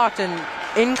was blocked, and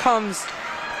in comes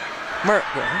I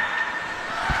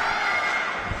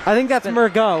think that's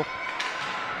Murgo.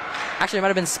 Actually, it might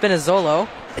have been Spinazzolo.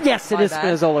 Yes, it is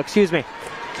Spinazzolo. Excuse me.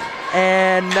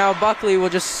 And now Buckley will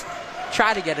just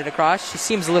try to get it across. She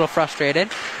seems a little frustrated.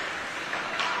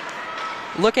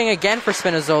 Looking again for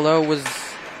Spinazzolo was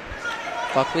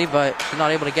Buckley, but she's not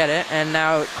able to get it. And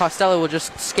now Costello will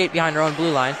just skate behind her own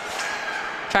blue line,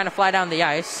 trying to fly down the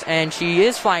ice. And she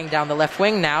is flying down the left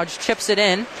wing now. Just chips it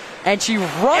in. And she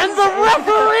runs. And the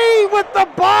referee with the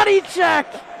body check.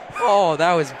 Oh,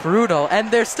 that was brutal.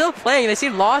 And they're still playing. They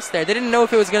seemed lost there. They didn't know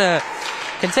if it was going to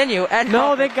continue. And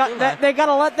no, they got that. They got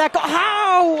to let that go.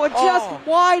 How? Just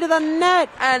wide of the net.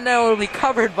 And now it'll be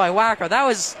covered by Wacker. That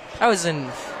was an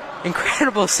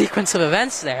incredible sequence of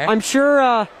events there. I'm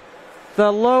sure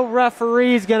the low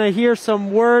referee is going to hear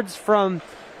some words from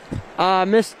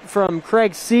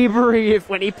Craig Seabury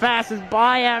when he passes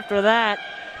by after that.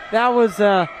 That was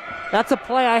that's a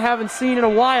play I haven't seen in a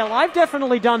while. I've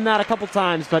definitely done that a couple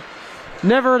times, but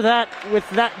never that with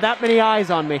that many eyes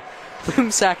on me.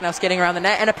 Bloomsack now skating around the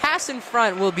net, and a pass in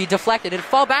front will be deflected. It'll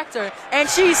fall back to her, and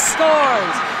she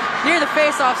scores! Near the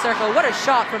face-off circle. What a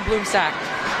shot from Bloomsack.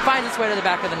 Finds its way to the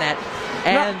back of the net,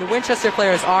 and the Winchester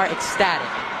players are ecstatic.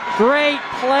 Great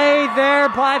play there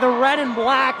by the red and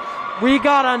black. We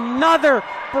got another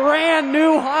brand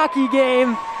new hockey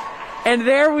game, and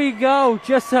there we go.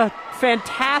 Just a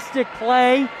fantastic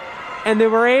play, and they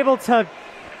were able to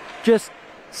just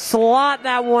slot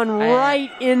that one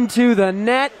right into the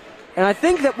net. And I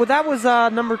think that was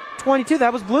number 22.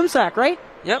 That was Bloomsack, right?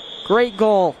 Yep. Great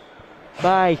goal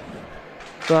by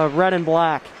the red and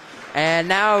black. And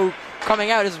now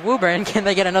coming out is Woburn. Can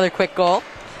they get another quick goal?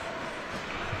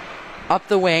 Up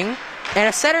the wing. And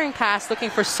a centering pass looking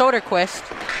for Soderquist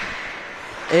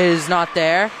is not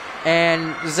there.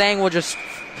 And Zhang will just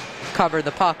cover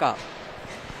the puck up.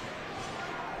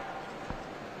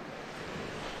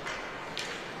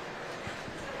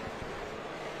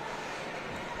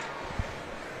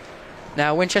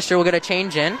 Now Winchester will get a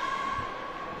change in.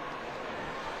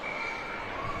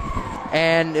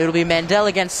 And it'll be Mandel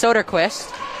against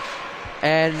Soderquist.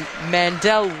 And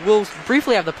Mandel will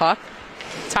briefly have the puck.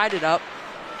 Tied it up.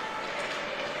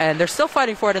 And they're still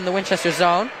fighting for it in the Winchester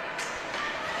zone.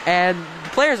 And the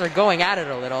players are going at it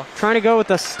a little. Trying to go with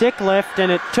the stick lift,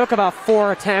 and it took about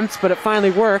 4 attempts, but it finally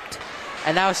worked.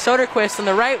 And now Soderquist on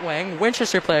the right wing.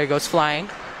 Winchester player goes flying.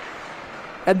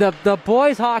 And the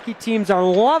boys hockey teams are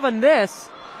loving this.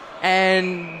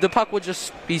 And the puck will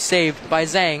just be saved by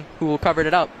Zhang, who will cover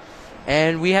it up.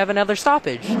 And we have another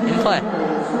stoppage in play.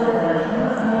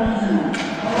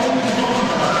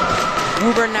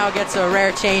 Woburn now gets a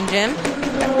rare change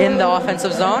in the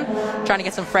offensive zone. Trying to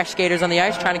get some fresh skaters on the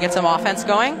ice, trying to get some offense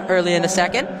going early in the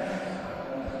second.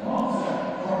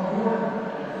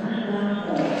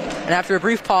 And after a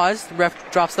brief pause, the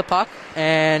ref drops the puck,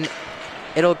 and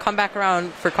it'll come back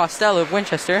around for Costello of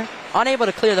Winchester. Unable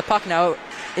to clear the puck now,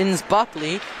 ins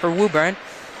Buckley for Woburn,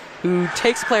 who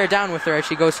takes the player down with her as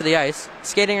she goes to the ice,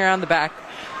 skating around the back.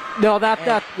 No,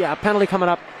 penalty coming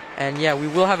up. And yeah, we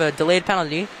will have a delayed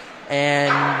penalty,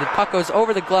 and the puck goes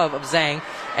over the glove of Zhang,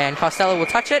 and Costello will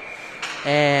touch it,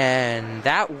 and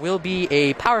that will be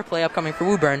a power play upcoming for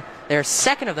Woburn. They're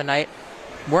second of the night.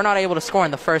 We're not able to score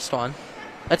in the first one.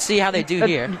 Let's see how they do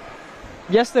here.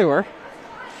 Yes, they were.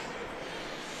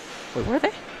 Wait, were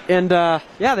they? And,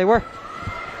 yeah, they were.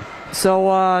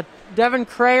 So, Devin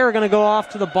Cray are going to go off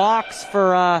to the box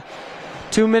for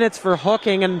 2 minutes for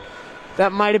hooking, and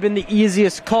that might have been the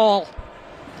easiest call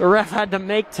the ref had to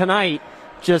make tonight.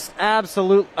 Just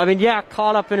absolute. I mean, yeah,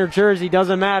 caught up in her jersey,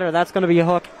 doesn't matter. That's going to be a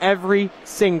hook every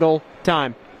single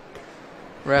time.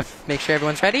 Ref makes sure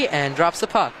everyone's ready and drops the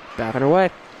puck. Backing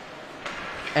away.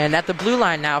 And at the blue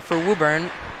line now for Woburn.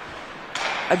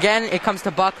 Again, it comes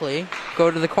to Buckley.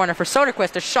 Go to the corner for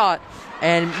Soderquist, a shot,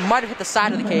 and might have hit the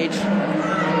side of the cage.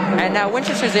 And now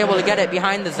Winchester's able to get it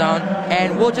behind the zone,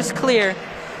 and we'll just clear,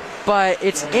 but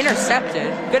it's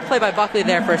intercepted. Good play by Buckley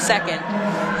there for a second,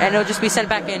 and it'll just be sent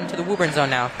back into the Woburn zone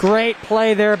now. Great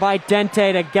play there by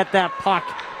Dente to get that puck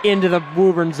into the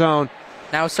Woburn zone.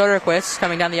 Now Soderquist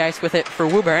coming down the ice with it for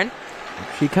Woburn.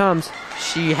 She comes.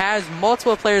 She has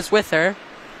multiple players with her.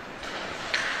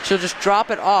 She'll just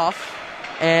drop it off,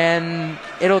 and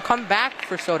it'll come back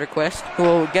for Soderquist, who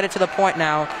will get it to the point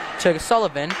now to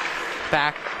Sullivan.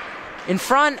 Back in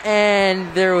front,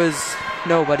 and there was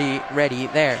nobody ready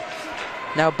there.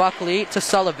 Now Buckley to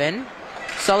Sullivan.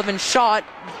 Sullivan shot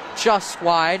just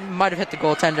wide. Might have hit the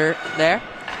goaltender there.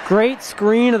 Great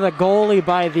screen of the goalie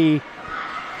by the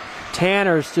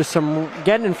Tanners. Just some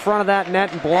getting in front of that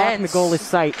net and blocking the goalie's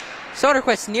sight.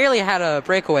 Soderquist nearly had a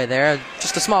breakaway there.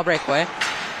 Just a small breakaway.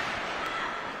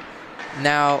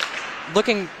 Now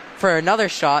looking for another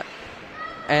shot,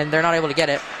 and they're not able to get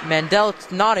it.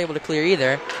 Mandel's not able to clear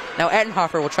either. Now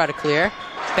Ettenhofer will try to clear.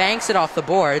 Banks it off the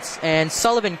boards, and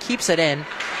Sullivan keeps it in.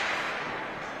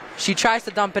 She tries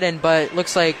to dump it in, but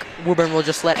looks like Woburn will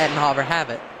just let Ettenhofer have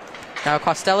it. Now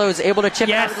Costello is able to chip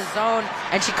it out of the zone,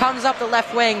 and she comes up the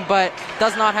left wing, but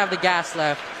does not have the gas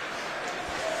left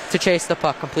to chase the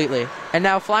puck completely. And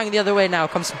now flying the other way now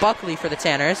comes Buckley for the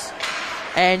Tanners.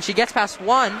 And she gets past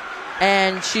one,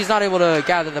 and she's not able to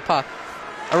gather the puck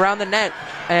around the net,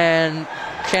 and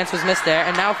chance was missed there.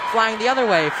 And now flying the other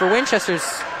way for Winchester's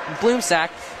Bloomsack,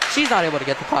 she's not able to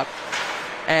get the puck,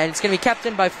 and it's going to be kept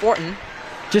in by Fortin.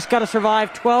 Just got to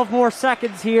survive 12 more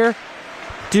seconds here.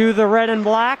 Do the red and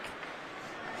black.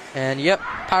 And yep,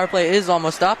 power play is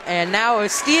almost up, and now a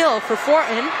steal for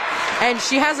Fortin, and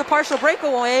she has a partial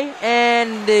breakaway,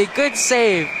 and a good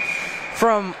save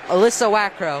from Alyssa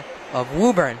Wackrow of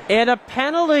Woburn. And a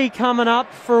penalty coming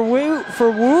up for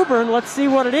Woburn. Let's see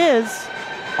what it is.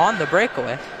 On the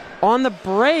breakaway. On the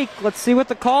break. Let's see what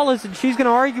the call is, and she's going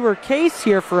to argue her case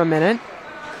here for a minute.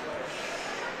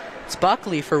 It's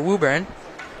Buckley for Woburn.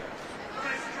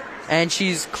 And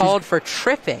she's called for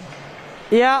tripping.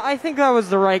 Yeah, I think that was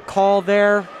the right call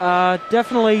there.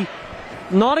 Definitely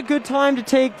not a good time to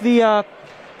take the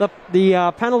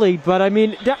penalty, but I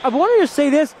mean, I wanted to say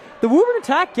this. The Woburn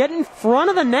attack get in front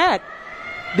of the net.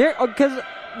 Because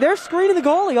they're screening the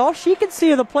goalie. All she can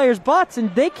see are the players' butts,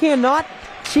 and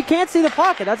she can't see the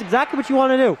pocket. That's exactly what you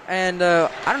want to do. And I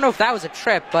don't know if that was a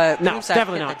trip, but no, Bloomsack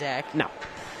definitely hit not. The deck. No.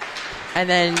 And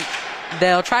then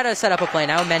they'll try to set up a play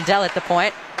now. Mandel at the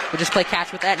point. We'll just play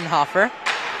catch with Ettenhofer.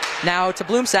 Now to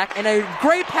Bloomsack, and a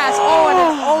great pass. And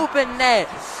an open net.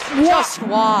 Just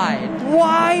wide.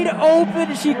 Wide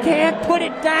open. She can't put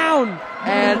it down.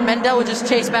 And Mandel would just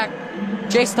chase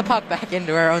the puck back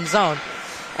into her own zone.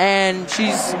 And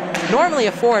she's normally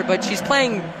a forward, but she's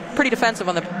playing pretty defensive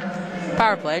on the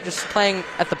power play, just playing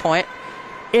at the point.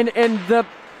 And the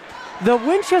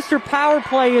Winchester power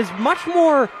play is much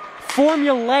more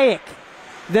formulaic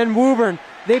than Woburn.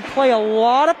 They play a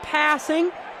lot of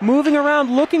passing, moving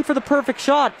around, looking for the perfect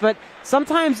shot, but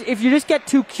sometimes if you just get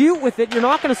too cute with it, you're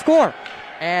not going to score.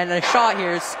 And a shot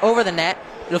here is over the net.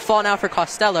 It'll fall now for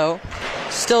Costello.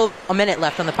 Still a minute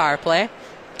left on the power play.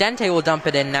 Dente will dump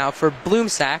it in now for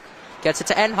Bloomsack. Gets it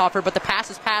to Edenhofer, but the pass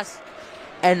is past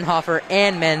Edenhofer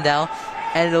and Mandel,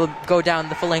 and it'll go down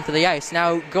the full length of the ice.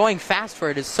 Now going fast for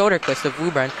it is Soderquist of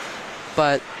Woburn,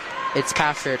 but it's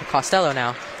passed her to Costello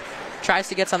now. Tries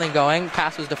to get something going.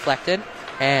 Pass was deflected,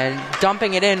 and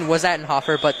dumping it in was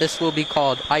Edenhofer, but this will be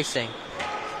called icing.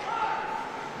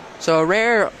 So a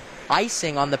rare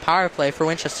icing on the power play for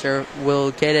Winchester will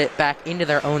get it back into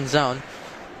their own zone.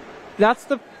 That's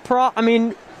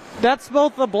that's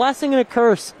both a blessing and a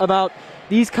curse about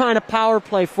these kind of power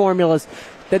play formulas,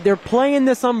 that they're playing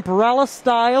this umbrella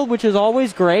style, which is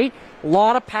always great. A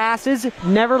lot of passes,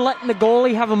 never letting the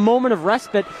goalie have a moment of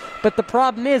respite. But the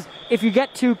problem is, if you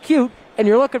get too cute and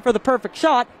you're looking for the perfect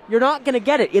shot, you're not going to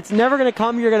get it. It's never going to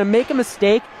come. You're going to make a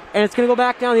mistake, and it's going to go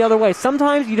back down the other way.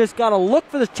 Sometimes you just got to look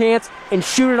for the chance and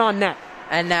shoot it on net.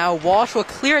 And now Walsh will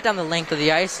clear it down the length of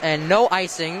the ice, and no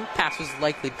icing. Pass was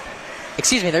likely...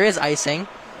 Excuse me, there is icing.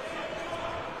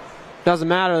 Doesn't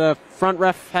matter. The front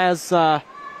ref has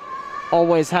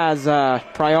always has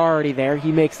priority there.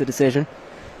 He makes the decision.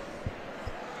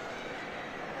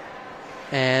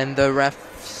 And the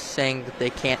ref saying that they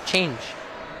can't change.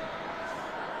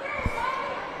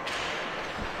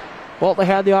 Well, they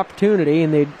had the opportunity,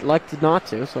 and they'd elected not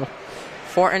to. So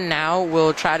Fortin now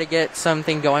will try to get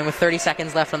something going with 30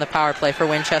 seconds left on the power play for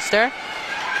Winchester.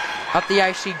 Up the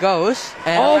ice she goes.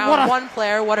 And around one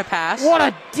player, what a pass. What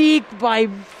a deke by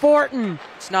Fortin.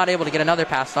 It's not able to get another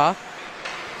pass off.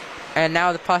 And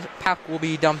now the puck will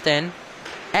be dumped in.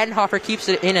 Edenhofer keeps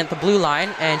it in at the blue line,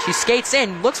 and she skates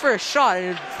in, looks for a shot,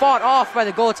 and fought off by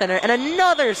the goaltender, and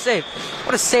another save.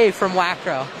 What a save from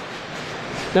Wackrow.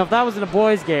 Now, if that was in a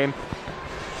boys' game,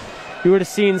 you would have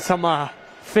seen some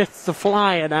fists of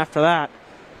flying after that.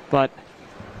 But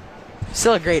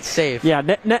still a great save. Yeah,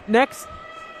 next.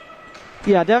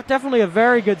 Yeah, definitely a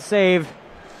very good save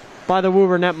by the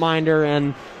Woburn netminder,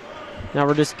 and now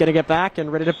we're just going to get back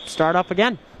and ready to start up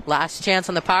again. Last chance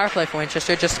on the power play for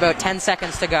Winchester, just about 10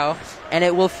 seconds to go, and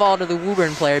it will fall to the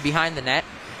Woburn player behind the net.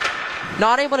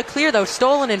 Not able to clear, though,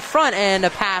 stolen in front, and a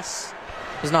pass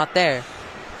was not there.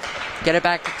 Get it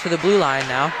back to the blue line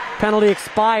now. Penalty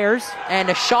expires. And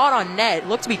a shot on net,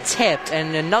 looked to be tipped,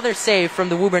 and another save from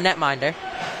the Woburn netminder.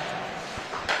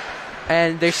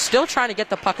 And they're still trying to get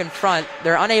the puck in front.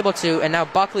 They're unable to, and now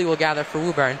Buckley will gather for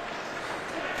Woburn.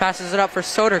 Passes it up for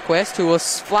Soderquist, who will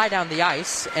fly down the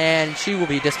ice, and she will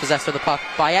be dispossessed of the puck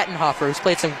by Edenhofer, who's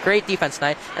played some great defense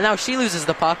tonight, and now she loses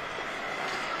the puck.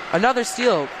 Another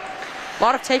steal. A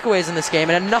lot of takeaways in this game,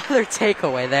 and another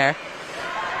takeaway there.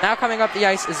 Now coming up the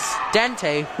ice is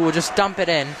Dente, who will just dump it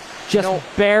in.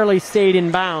 Just barely stayed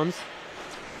in bounds.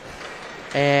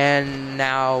 And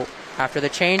now, after the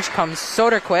change, comes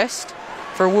Soderquist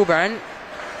for Woburn.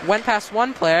 Went past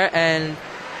one player, and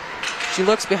she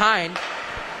looks behind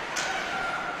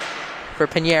for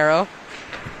Pinheiro.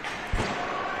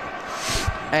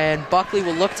 And Buckley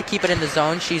will look to keep it in the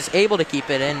zone. She's able to keep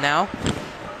it in now.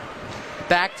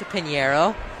 Back to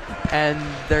Pinheiro. And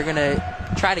they're going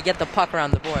to try to get the puck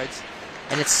around the boards.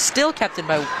 And it's still kept in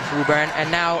by Woburn.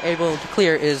 And now able to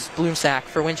clear is Bloomsack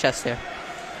for Winchester.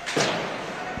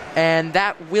 And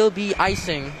that will be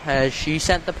icing as she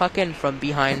sent the puck in from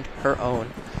behind her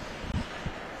own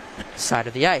side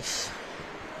of the ice.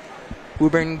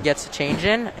 Woburn gets a change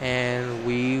in, and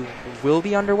we will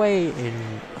be underway in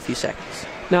a few seconds.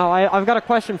 Now, I've got a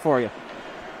question for you.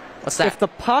 What's that? If the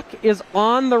puck is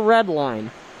on the red line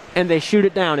and they shoot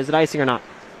it down, is it icing or not?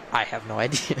 I have no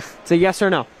idea. It's a yes or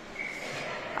no?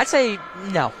 I'd say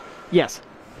no. Yes.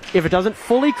 If it doesn't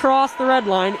fully cross the red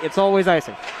line, it's always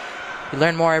icing. You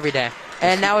learn more every day.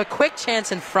 And now a quick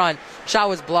chance in front. Shot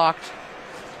was blocked.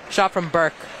 Shot from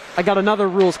Burke. I got another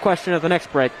rules question at the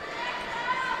next break.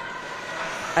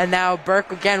 And now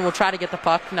Burke again will try to get the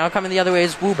puck. Now coming the other way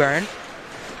is Woburn.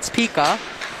 It's Pika.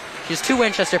 She has two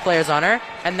Winchester players on her.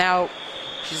 And now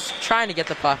she's trying to get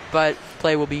the puck, but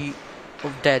play will be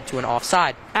dead to an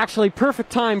offside. Actually,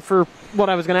 perfect time for what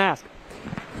I was going to ask.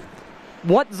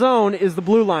 What zone is the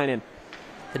blue line in?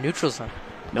 The neutral zone.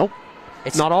 Nope.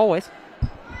 It's not always.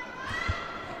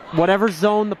 Whatever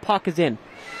zone the puck is in.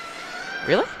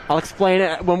 Really? I'll explain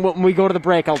it when we go to the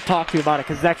break. I'll talk to you about it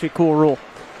because it's actually a cool rule.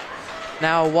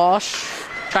 Now Walsh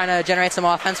trying to generate some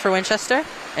offense for Winchester,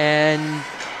 and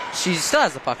she still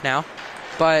has the puck now,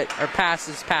 but her pass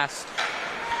is past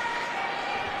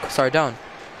Sardone.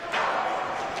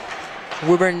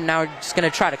 Woburn now just going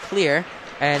to try to clear,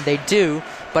 and they do,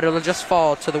 but it'll just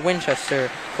fall to the Winchester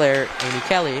player, Amy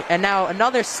Kelly. And now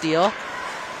another steal.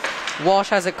 Walsh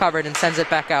has it covered and sends it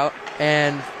back out,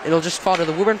 and it'll just fall to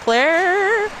the Woburn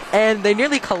player, and they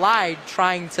nearly collide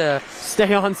trying to stay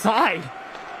onside.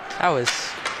 That was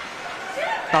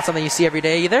not something you see every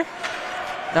day either.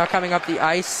 Now coming up the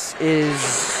ice is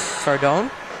Sardone,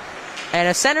 and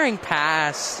a centering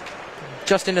pass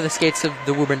just into the skates of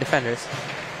the Woburn defenders.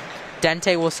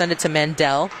 Dente will send it to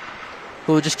Mandel,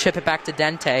 who will just chip it back to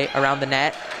Dente around the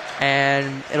net,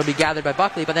 and it'll be gathered by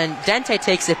Buckley, but then Dente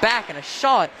takes it back, and a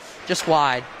shot just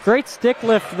wide. Great stick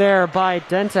lift there by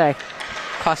Dente.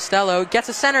 Costello gets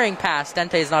a centering pass.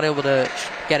 Dente is not able to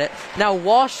get it. Now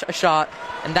Walsh a shot,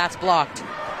 and that's blocked.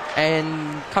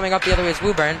 And coming up the other way is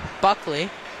Woburn, Buckley,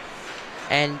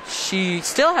 and she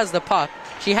still has the puck.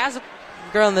 She has a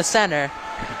girl in the center.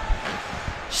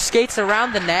 She skates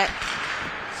around the net,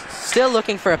 still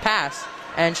looking for a pass,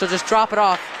 and she'll just drop it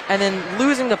off, and then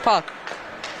losing the puck,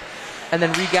 and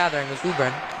then regathering with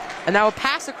Woburn. And now a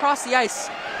pass across the ice.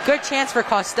 Good chance for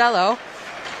Costello.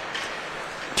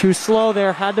 Too slow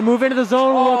there. Had to move into the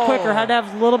zone a little quicker. Had to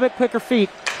have a little bit quicker feet.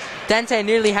 Dente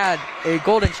nearly had a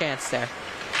golden chance there.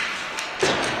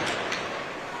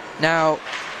 Now,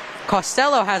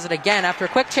 Costello has it again after a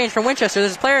quick change from Winchester.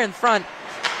 There's a player in front,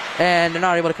 and they're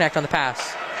not able to connect on the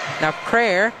pass. Now,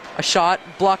 Crayer, a shot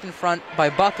blocked in front by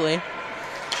Buckley,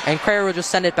 and Crayer will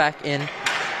just send it back in.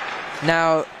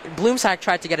 Now, Bloomsack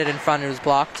tried to get it in front, and it was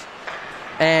blocked.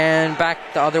 And back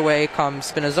the other way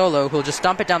comes Spinazzolo, who will just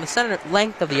dump it down the center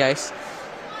length of the ice.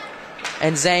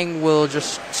 And Zhang will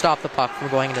just stop the puck from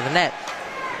going into the net.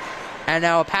 And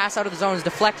now a pass out of the zone is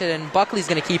deflected, and Buckley's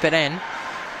going to keep it in.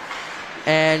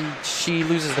 And she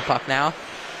loses the puck now.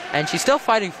 And she's still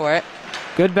fighting for it.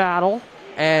 Good battle.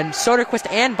 And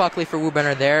Soderquist and Buckley for Woburn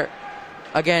are there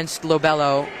against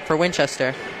Lobello for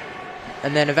Winchester.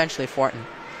 And then eventually Fortin.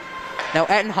 Now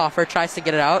Ettenhofer tries to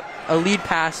get it out. A lead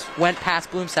pass went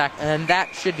past Bloomsack, and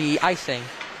that should be icing.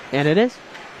 And it is.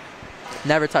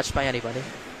 Never touched by anybody.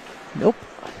 Nope.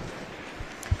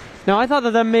 Now I thought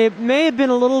that may have been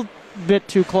a little bit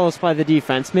too close by the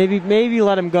defense. Maybe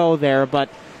let him go there, but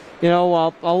you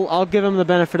know I'll give him the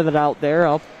benefit of the doubt there.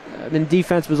 I mean,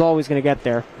 defense was always going to get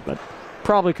there, but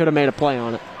probably could have made a play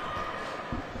on it.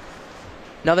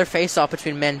 Another face-off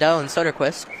between Mandel and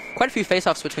Soderquist. Quite a few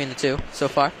face-offs between the two so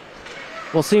far.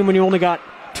 We'll see when you only got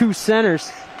two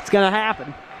centers. It's going to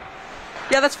happen.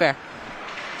 Yeah, that's fair.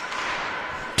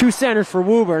 Two centers for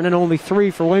Woburn and only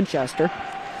three for Winchester.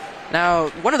 Now,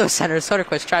 one of those centers,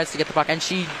 Soderquist, tries to get the puck, and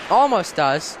she almost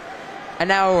does. And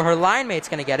now her line mate's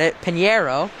going to get it.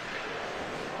 Pinheiro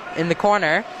in the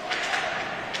corner.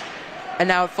 And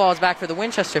now it falls back for the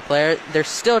Winchester player. They're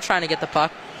still trying to get the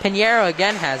puck. Pinheiro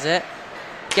again has it.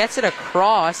 Gets it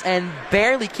across, and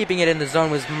barely keeping it in the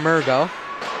zone was Murgo.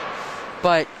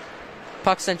 But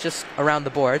puck sent just around the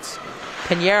boards.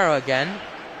 Pinheiro again.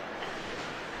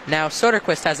 Now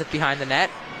Soderquist has it behind the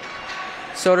net.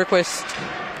 Soderquist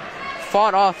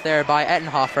fought off there by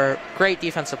Ettenhofer. Great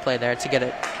defensive play there to get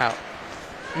it out.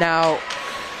 Now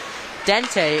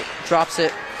Dente drops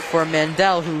it for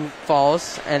Mandel, who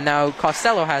falls, and now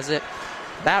Costello has it.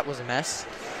 That was a mess.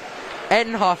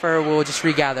 Ettenhofer will just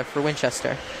regather for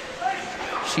Winchester.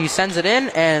 She sends it in,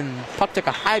 and puck took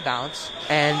a high bounce,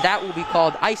 and that will be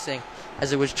called icing,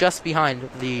 as it was just behind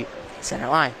the center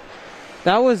line.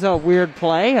 That was a weird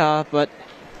play, but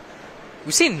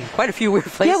we've seen quite a few weird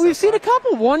plays. Yeah, we've seen a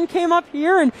couple. One came up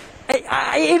here, and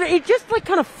it just like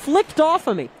kind of flicked off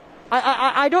of me.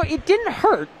 I don't. It didn't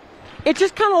hurt. It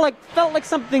just kind of like felt like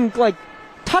something like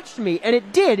touched me, and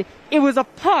it did. It was a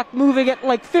puck moving at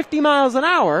like 50 miles an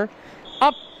hour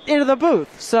up into the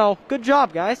booth. So good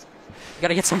job, guys. You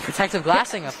gotta get some protective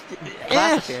glassing up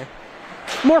here.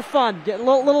 More fun.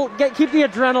 Keep the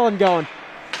adrenaline going.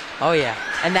 Oh yeah.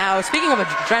 And now, speaking of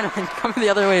adrenaline, coming the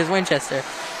other way is Winchester.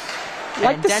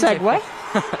 Like the segue.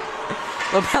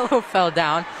 Lobello fell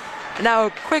down. Now,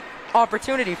 a quick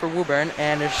opportunity for Woburn,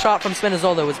 and a shot from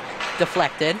Spinazzolo was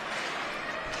deflected.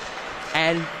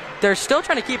 And they're still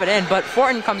trying to keep it in, but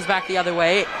Fortin comes back the other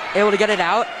way, able to get it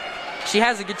out. She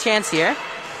has a good chance here.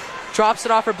 Drops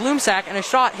it off for Bloomsack, and a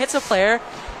shot hits a player.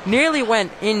 Nearly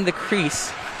went in the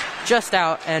crease. Just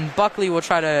out, and Buckley will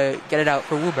try to get it out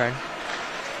for Woburn.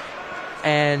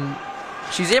 And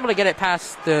she's able to get it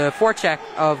past the forecheck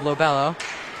of Lobello,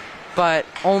 but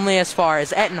only as far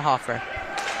as Ettenhofer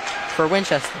for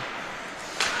Winchester.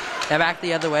 Now back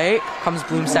the other way comes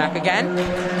Bloomsack again.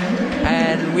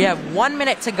 And we have 1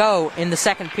 minute to go in the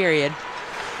second period.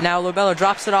 Now Lobello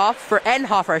drops it off for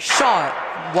Ettenhofer. A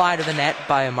shot wide of the net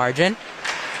by a margin.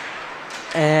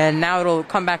 And now it'll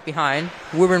come back behind.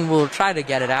 Woburn will try to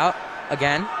get it out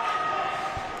again.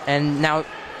 And now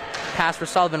pass where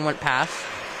Sullivan went past.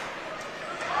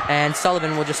 And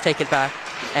Sullivan will just take it back.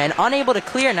 And unable to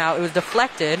clear now. It was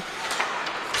deflected.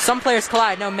 Some players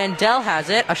collide. No, Mandel has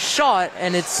it. A shot,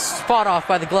 and it's fought off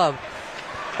by the glove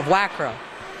of Wackrow.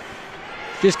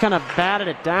 Just kind of batted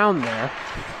it down there.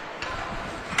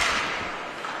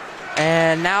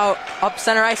 And now up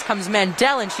center ice comes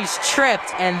Mandel, and she's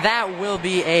tripped, and that will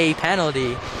be a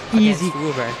penalty against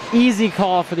Woburn. Easy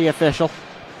call for the official.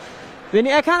 I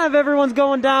mean, kind of everyone's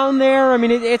going down there. I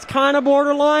mean, it's kind of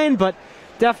borderline, but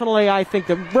definitely I think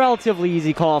the relatively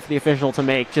easy call for the official to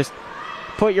make. Just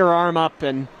put your arm up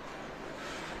and...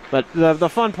 But the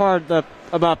fun part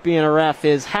about being a ref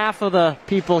is half of the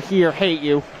people here hate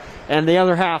you, and the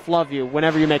other half love you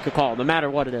whenever you make a call, no matter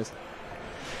what it is.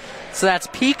 So that's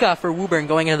Pika for Woburn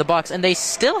going into the box, and they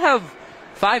still have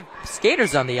 5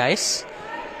 skaters on the ice.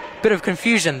 Bit of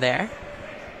confusion there.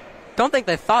 Don't think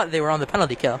they thought they were on the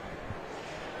penalty kill.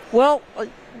 Well,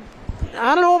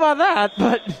 I don't know about that,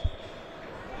 but...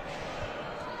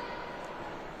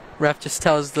 Ref just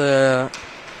tells the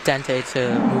Dente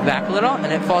to move back a little,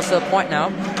 and it falls to the point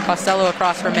now. Costello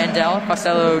across for Mandel.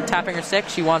 Costello tapping her stick.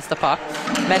 She wants the puck.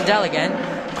 Mandel again.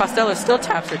 Costello still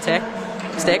taps her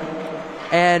stick.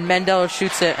 And Mandel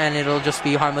shoots it, and it'll just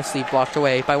be harmlessly blocked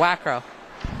away by Wackrow.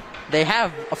 They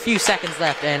have a few seconds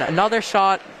left, and another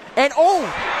shot. And oh!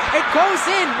 It goes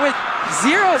in with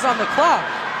zeros on the clock.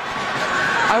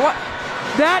 I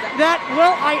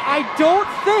don't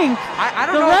think I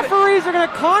don't the know referees are going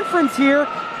to conference here,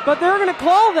 but they're going to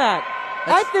call that.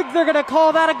 I think they're going to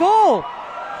call that a goal.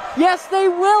 Yes, they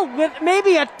will. With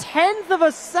maybe a 1/10 of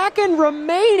a second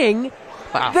remaining,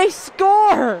 wow. They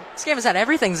score. This game has had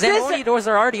everything. Zamboni doors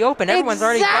are already open. Everyone's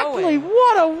already going. Exactly.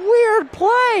 What a weird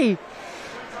play.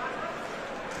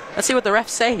 Let's see what the refs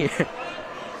say here.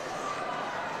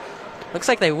 Looks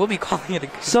like they will be calling it a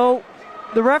goal. So,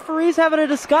 the referees having a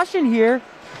discussion here.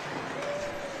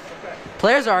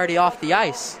 Players are already off the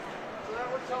ice.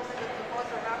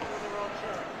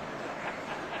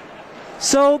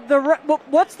 So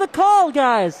what's the call,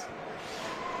 guys?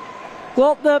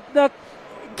 Well, the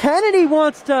Kennedy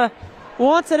wants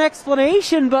an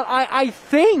explanation, but I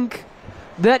think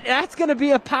that's going to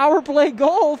be a power play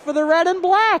goal for the red and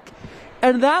black,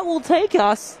 and that will take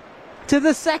us to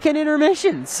the second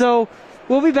intermission. So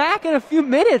we'll be back in a few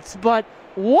minutes, but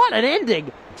what an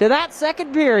ending to that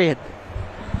second period.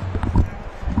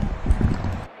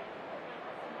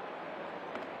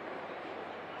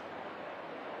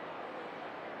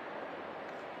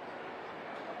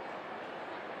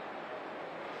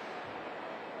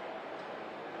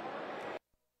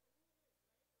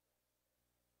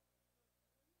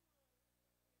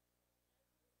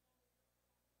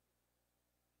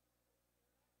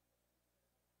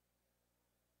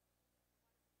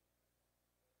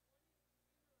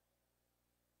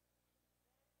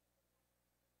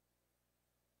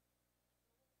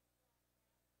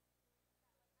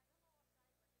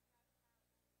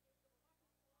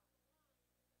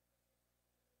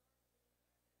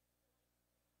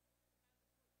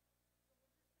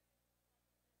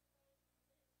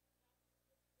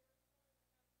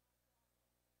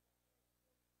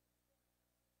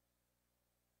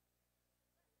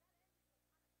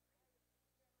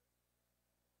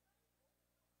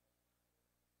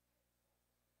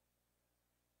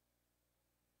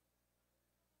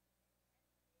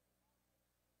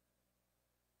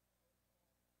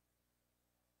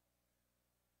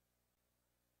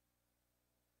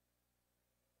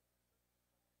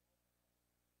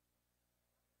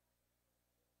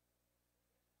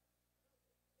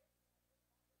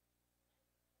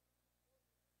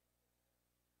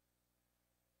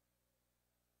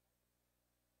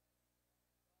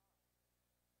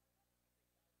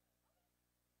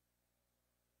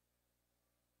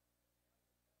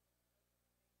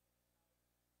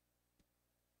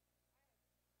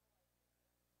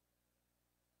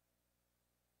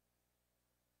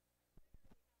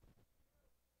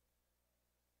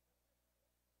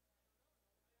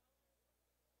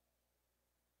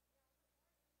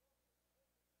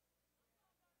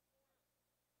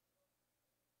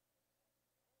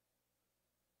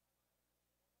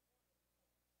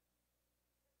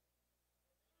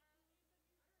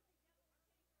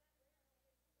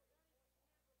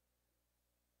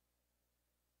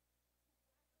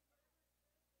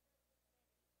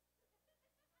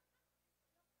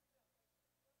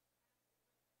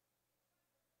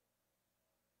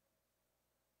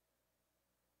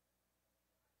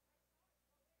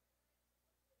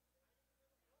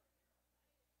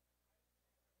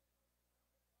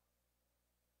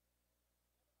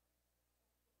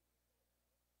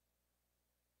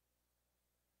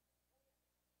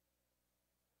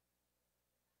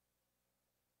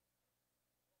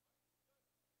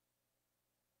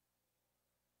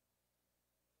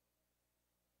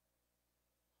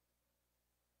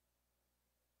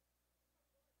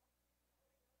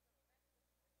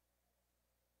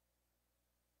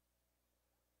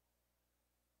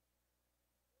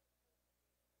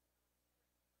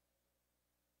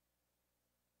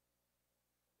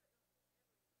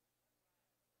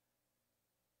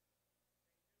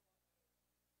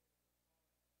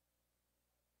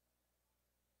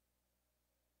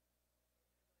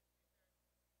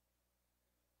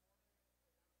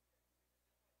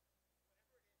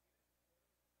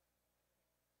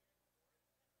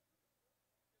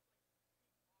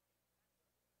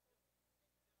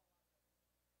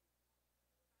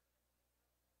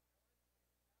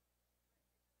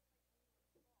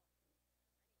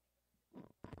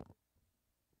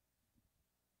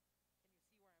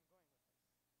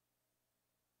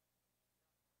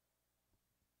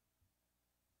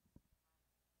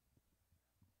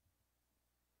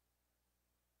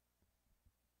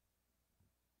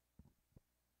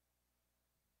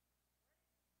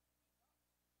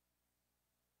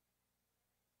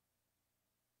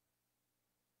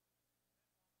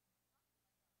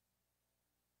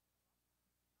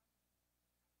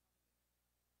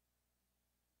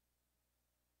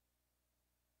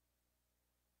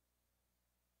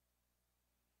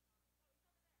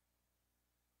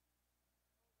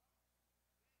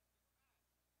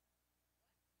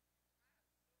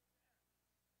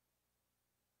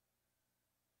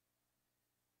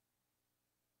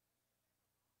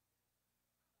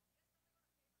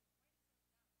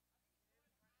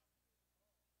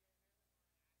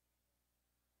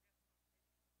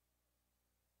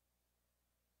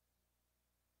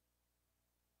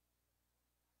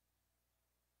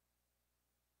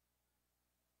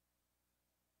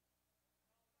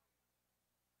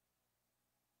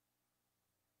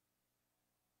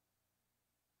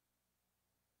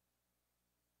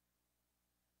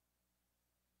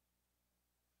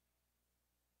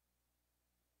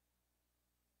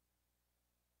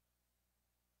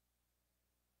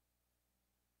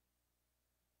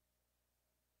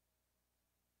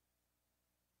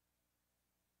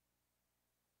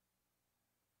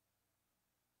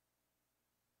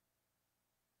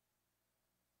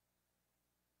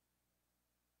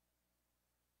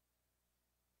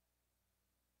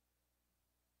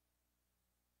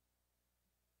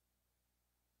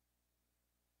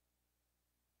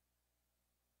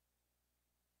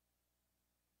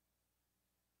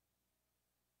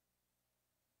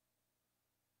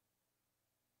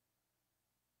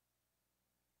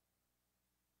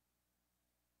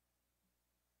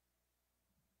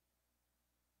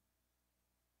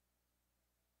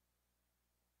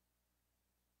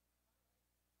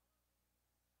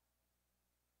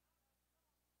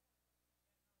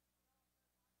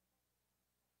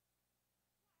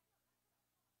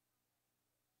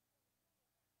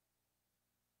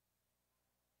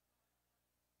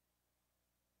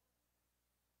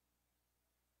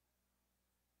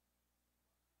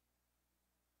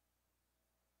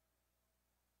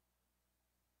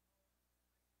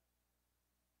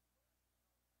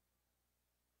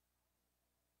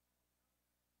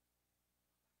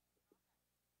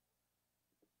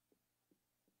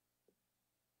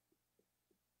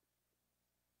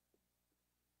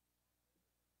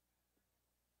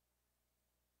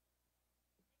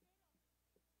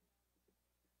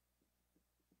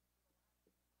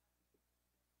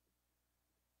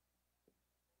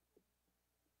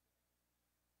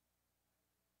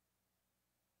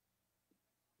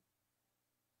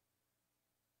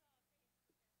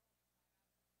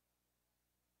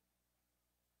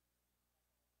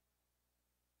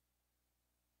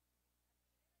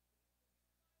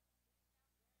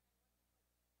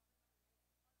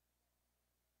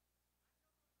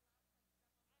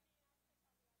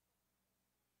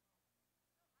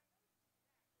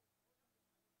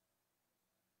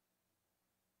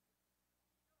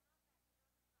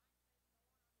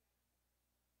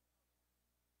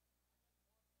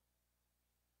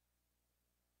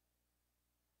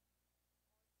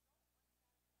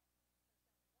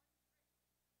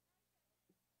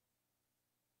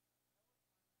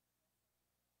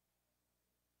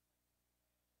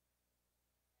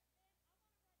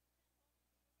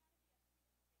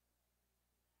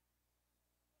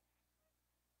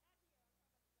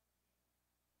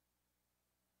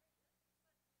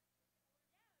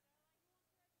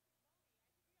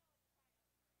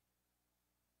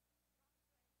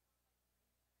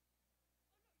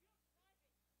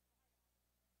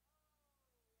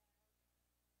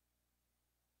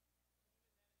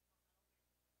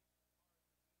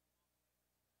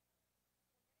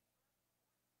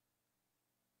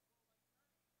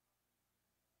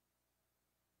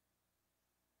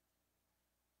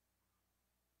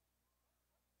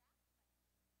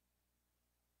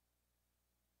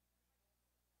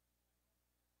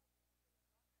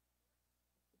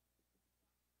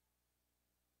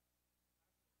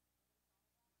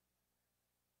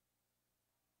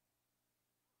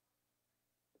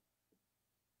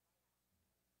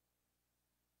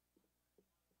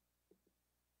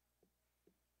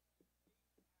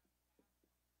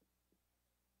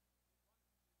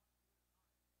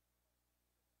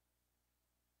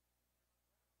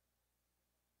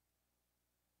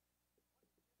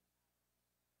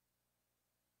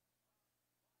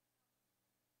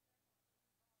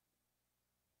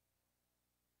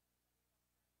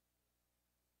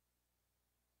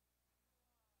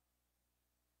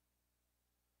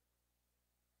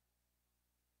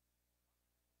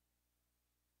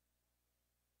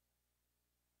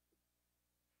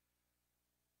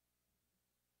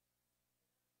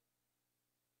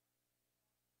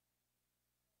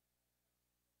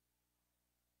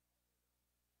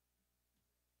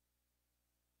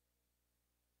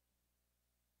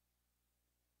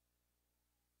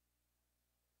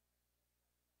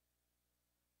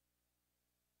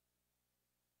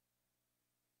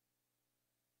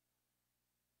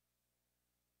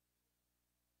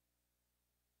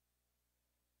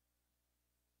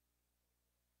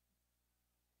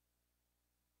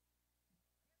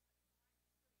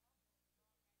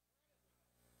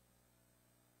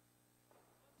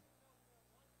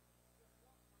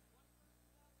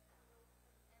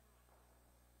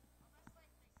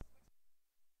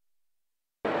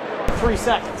 3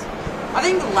 seconds. I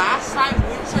think the last time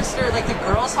Winchester, like the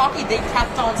girls hockey, they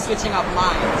kept on switching up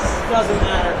lines. Doesn't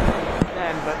matter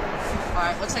then, but...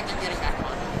 Alright, looks like they're getting back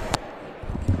on.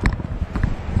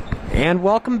 And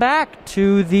welcome back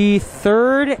to the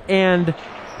third and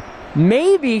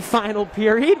maybe final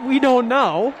period, we don't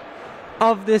know,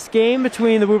 of this game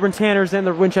between the Woburn Tanners and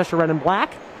the Winchester Red and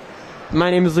Black. My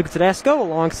name is Luke Tedesco,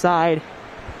 alongside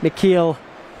Nikhil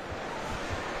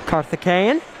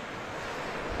Karthikeyan.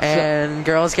 And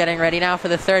girls getting ready now for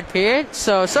the third period.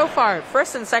 So far,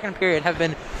 first and second period have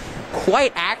been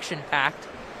quite action-packed.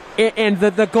 And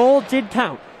the goal did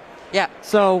count. Yeah.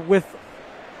 So with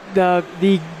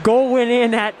the goal went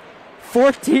in at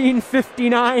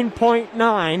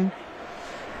 14:59.9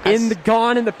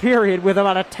 gone in the period with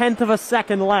about a tenth of a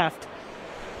second left.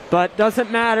 But doesn't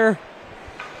matter.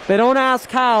 They don't ask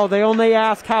how, they only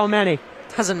ask how many.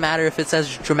 Doesn't matter if it's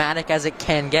as dramatic as it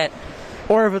can get.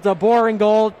 Or if it's a boring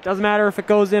goal, doesn't matter if it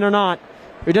goes in or not.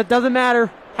 It doesn't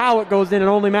matter how it goes in, it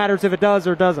only matters if it does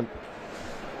or doesn't.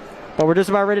 But we're just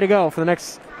about ready to go for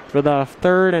the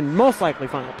third and most likely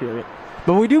final period.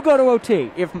 But we do go to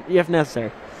OT if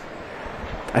necessary,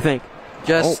 I think.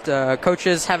 Just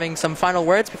coaches having some final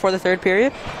words before the third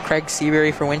period. Craig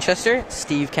Seabury for Winchester,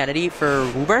 Steve Kennedy for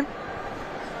Woburn.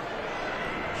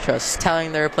 Just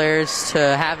telling their players to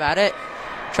have at it,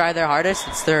 try their hardest.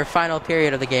 It's their final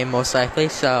period of the game, most likely.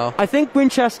 So I think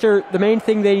Winchester, the main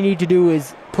thing they need to do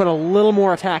is put a little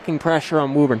more attacking pressure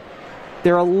on Woburn.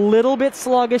 They're a little bit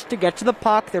sluggish to get to the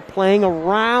puck. They're playing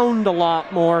around a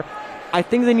lot more. I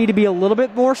think they need to be a little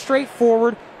bit more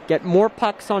straightforward, get more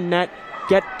pucks on net,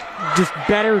 get just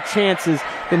better chances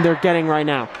than they're getting right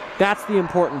now. That's the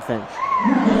important thing.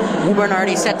 Woburn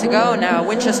already set to go. Now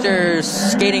Winchester's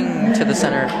skating to the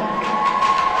center,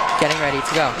 getting ready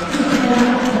to go.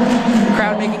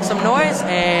 Crowd making some noise,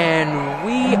 and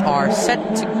we are set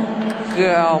to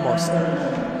go almost.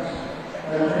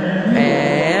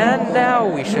 And now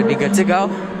we should be good to go.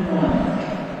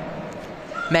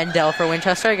 Mendel for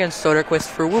Winchester against Soderquist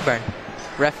for Woburn.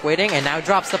 Ref waiting, and now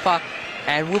drops the puck,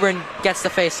 and Woburn gets the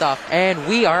face-off, and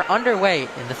we are underway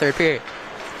in the third period.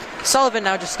 Sullivan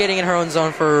now just skating in her own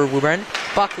zone for Woburn.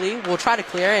 Buckley will try to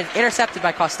clear, and intercepted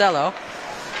by Costello.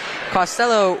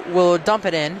 Costello will dump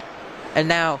it in, and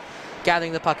now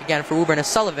gathering the puck again for Woburn is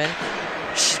Sullivan.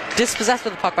 Dispossessed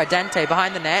of the puck by Dente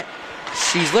behind the net.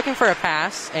 She's looking for a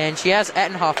pass, and she has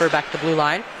Ettenhofer back to the blue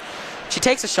line. She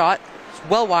takes a shot,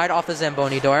 well wide off the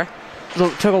Zamboni door.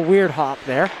 Took a weird hop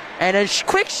there. And a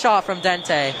quick shot from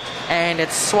Dente, and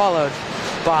it's swallowed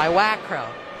by Wackrow.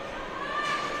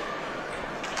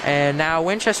 And now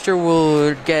Winchester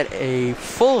will get a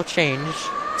full change,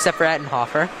 except for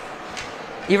Ettenhofer.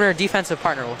 Even her defensive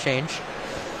partner will change.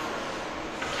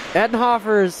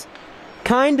 Ettenhofer's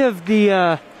kind of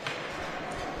the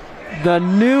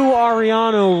new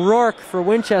Ariana Rourke for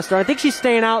Winchester. I think she's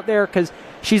staying out there because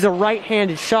she's a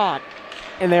right-handed shot,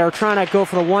 and they are trying to go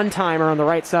for the one-timer on the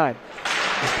right side.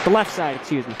 The left side,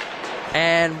 excuse me.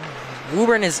 And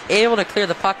Woburn is able to clear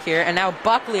the puck here, and now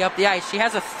Buckley up the ice. She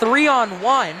has a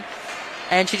 3-on-1,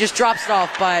 and she just drops it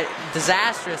off, but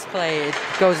disastrous play. It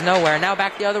goes nowhere. Now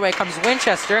back the other way comes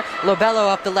Winchester.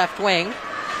 Lobello up the left wing.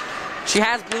 She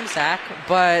has Bloomsack,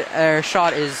 but her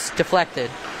shot is deflected.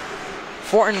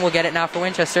 Fortin will get it now for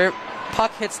Winchester.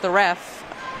 Puck hits the ref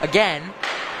again,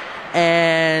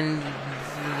 and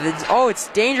it's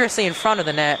dangerously in front of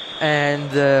the net, and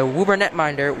the Woburn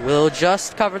netminder will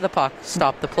just cover the puck,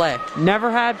 stop the play. Never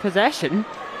had possession.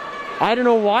 I don't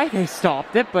know why they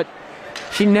stopped it, but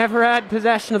she never had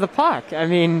possession of the puck. I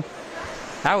mean,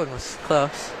 that one was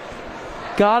close.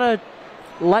 Gotta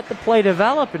let the play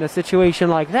develop in a situation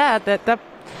like that.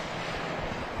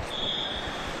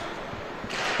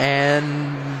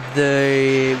 And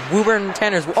the Woburn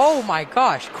Tanners, oh my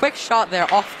gosh, quick shot there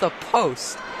off the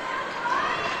post.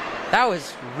 That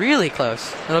was really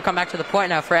close. It'll come back to the point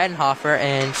now for Ettenhofer,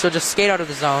 and she'll just skate out of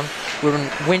the zone.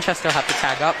 Winchester will have to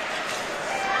tag up.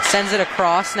 Sends it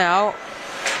across now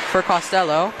for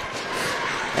Costello.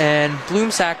 And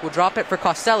Bloomsack will drop it for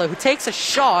Costello, who takes a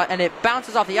shot, and it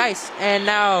bounces off the ice. And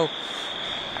now,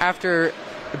 after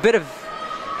a bit of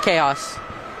chaos,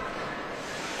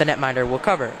 the netminder will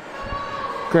cover it.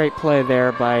 Great play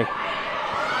there by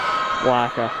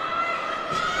Waka.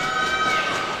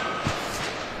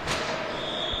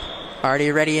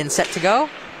 Already ready and set to go.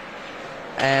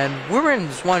 And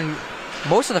Woburn's won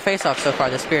most of the faceoffs so far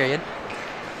this period.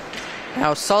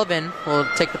 Now Sullivan will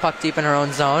take the puck deep in her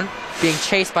own zone, being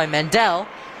chased by Mendel.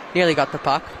 Nearly got the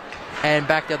puck. And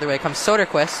back the other way comes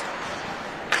Soderquist.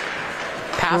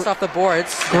 Pass off the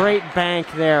boards. Great bank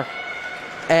there.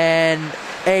 And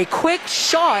A quick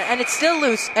shot, and it's still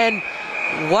loose. And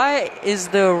why is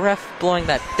the ref blowing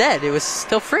that dead? It was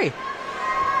still free.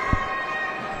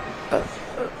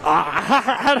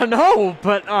 I don't know,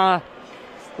 but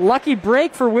lucky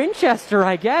break for Winchester,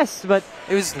 I guess. But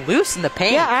it was loose in the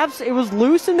paint. Yeah, it was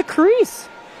loose in the crease.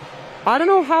 I don't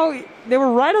know how they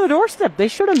were right on the doorstep. They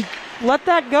should have let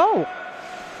that go.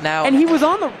 Now, and he was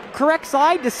on the correct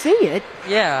side to see it.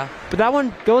 Yeah. But that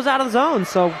one goes out of the zone,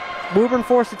 so Woburn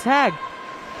forced a tag.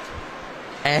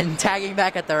 And tagging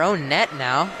back at their own net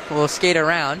now. We'll skate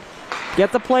around.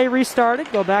 Get the play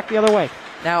restarted. Go back the other way.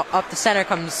 Now up the center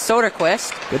comes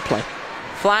Soderquist. Good play.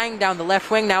 Flying down the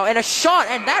left wing now, and a shot,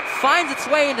 and that finds its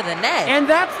way into the net. And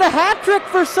that's the hat trick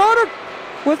for Soder.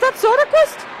 Was that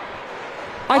Soderquist?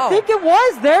 I think it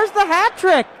was. There's the hat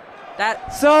trick.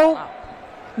 Wow.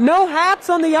 No hats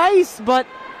on the ice, but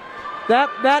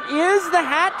that is the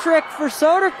hat trick for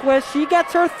Soderquist. She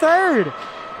gets her third.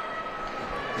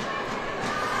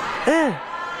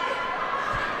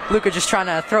 Luca just trying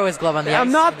to throw his glove on the ice.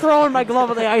 I'm not throwing my glove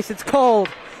on the ice. It's cold.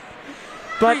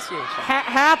 But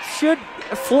hats should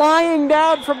flying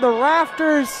down from the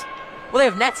rafters. Well, they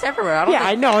have nets everywhere.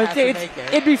 I know.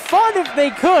 It'd be fun if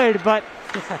they could, but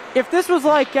if this was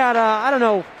like at I don't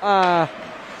know,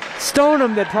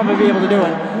 Stoneham, they'd probably be able to do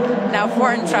it. Now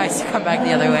Fortin tries to come back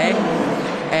the other way,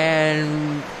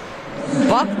 and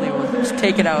Buckley will just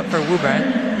take it out for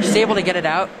Woburn. She's able to get it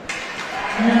out.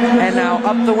 And now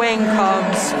up the wing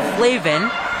comes Flavin.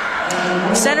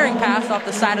 Centering pass off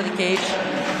the side of the cage.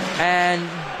 And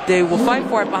they will fight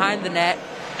for it behind the net.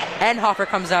 Enhofer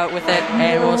comes out with it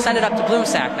and will send it up to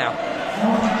Bloomsack now.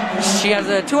 She has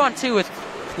a 2-on-2 with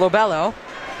Lobello.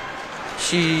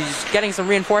 She's getting some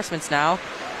reinforcements now.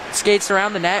 Skates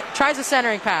around the net. Tries a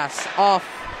centering pass off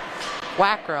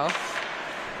Wackrow.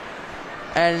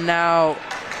 And now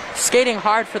skating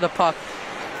hard for the puck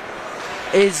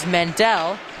is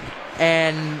Mandel,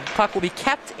 and puck will be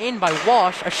kept in by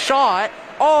Walsh. A shot.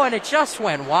 Oh, and it just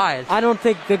went wide. I don't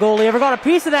think the goalie ever got a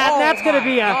piece of that, and that's going to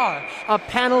be a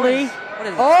penalty. What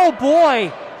is oh,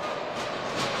 boy.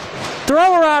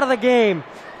 Throw her out of the game.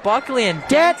 Buckley and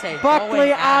Get Dente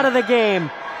Buckley out of the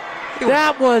game.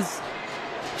 That was...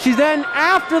 She then,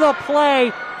 after the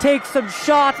play, takes some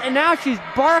shots, and now she's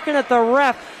barking at the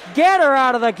ref. Get her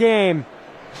out of the game.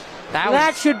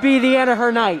 That should be the end of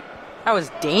her night. That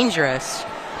was dangerous.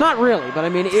 Not really, but I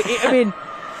mean, well,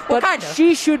 but kind of.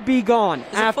 She should be gone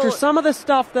after some of the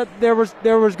stuff that there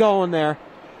was going there.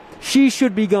 She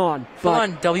should be gone. Full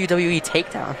on WWE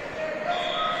takedown.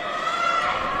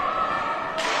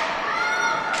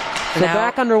 So now,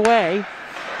 back underway.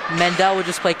 Mendel would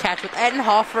just play catch with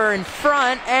Edenhofer in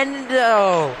front, and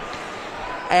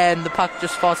and the puck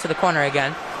just falls to the corner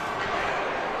again.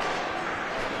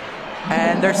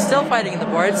 And they're still fighting in the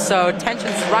boards, so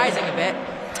tension's rising a bit.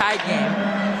 Tied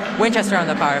game. Winchester on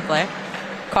the power play.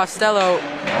 Costello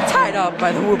tied up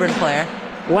by the Woburn player.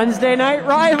 Wednesday night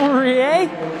rivalry, eh?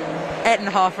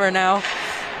 Ettenhofer now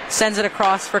sends it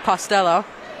across for Costello.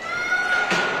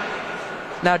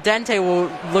 Now Dente will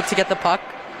look to get the puck,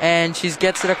 and she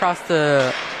gets it across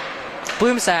to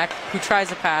Bloomsack, who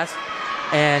tries a pass,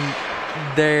 and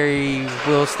they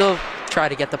will still try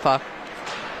to get the puck.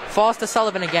 Falls to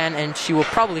Sullivan again, and she will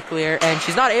probably clear, and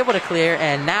she's not able to clear,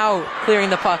 and now clearing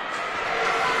the puck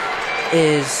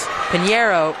is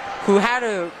Pinheiro, who had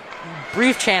a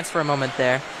brief chance for a moment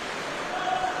there.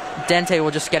 Dente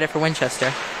will just get it for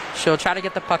Winchester. She'll try to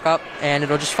get the puck up, and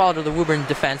it'll just fall to the Woburn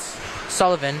defense.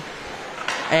 Sullivan.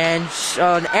 And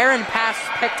an errant pass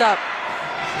picked up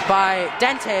by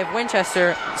Dente of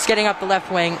Winchester, skidding up the left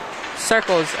wing,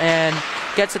 circles, and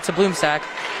gets it to Bloomsack.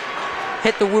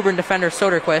 Hit the Woburn defender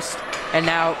Soderquist, and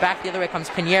now back the other way comes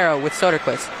Pinheiro with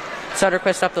Soderquist.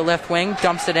 Soderquist up the left wing,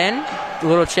 dumps it in, a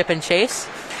little chip and chase,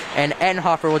 and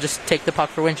Edenhofer will just take the puck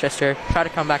for Winchester, try to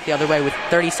come back the other way with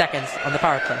 30 seconds on the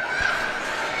power play.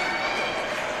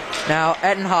 Now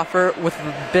Edenhofer with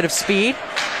a bit of speed,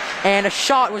 and a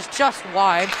shot was just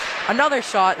wide. Another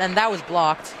shot, and that was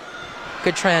blocked.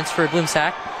 Good transfer,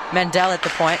 Bloomsack. Mendel at the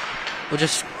point. We'll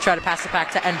just try to pass it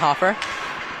back to Edenhofer.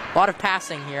 A lot of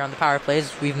passing here on the power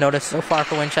plays we've noticed so far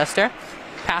for Winchester.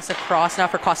 Pass across now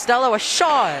for Costello, a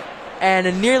shot! And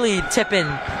a nearly tip-in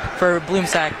for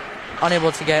Bloomsack,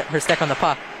 unable to get her stick on the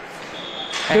puck.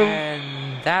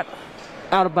 And that...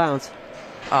 Out of bounds.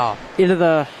 Oh. Into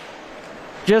the...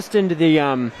 Just into the,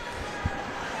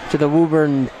 to the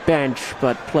Woburn bench,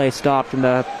 but play stopped, and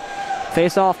the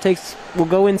face-off will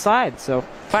go inside, so...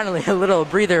 Finally, a little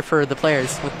breather for the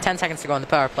players with 10 seconds to go on the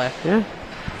power play. Yeah.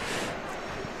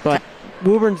 But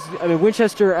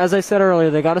Winchester, as I said earlier,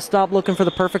 they got to stop looking for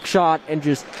the perfect shot and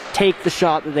just take the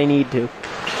shot that they need to.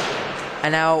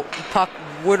 And now puck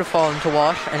would have fallen to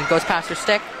Walsh, and it goes past her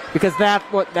stick. Because that's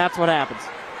what happens.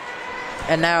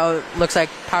 And now looks like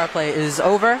power play is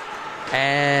over.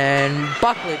 And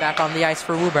Buckley back on the ice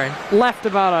for Woburn. Left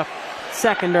about a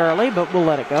second early, but we'll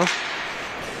let it go.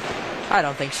 I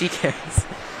don't think she cares.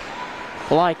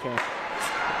 Well, I care.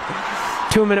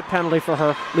 2-minute penalty for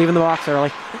her, leaving the box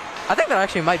early. I think that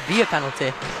actually might be a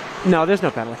penalty. No, there's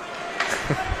no penalty.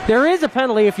 There is a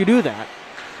penalty if you do that.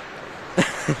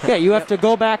 Yeah, you have to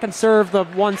go back and serve the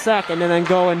 1 second and then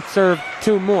go and serve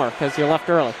 2 more because you left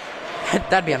early.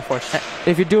 That'd be unfortunate.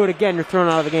 If you do it again, you're thrown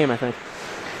out of the game, I think.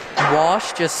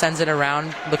 Walsh just sends it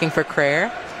around looking for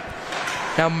Crayer.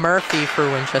 Now Murphy for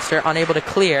Winchester, unable to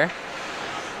clear.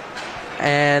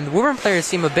 And Woburn players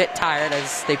seem a bit tired,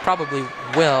 as they probably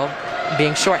will,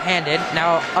 being short-handed.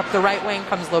 Now up the right wing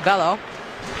comes Lobello.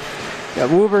 Yeah,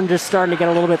 Woburn just starting to get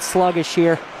a little bit sluggish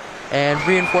here. And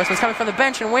reinforcements coming from the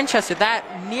bench in Winchester. That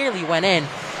nearly went in.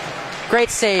 Great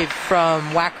save from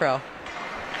Wackrow.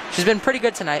 She's been pretty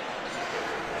good tonight,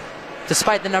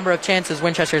 despite the number of chances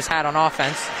Winchester's had on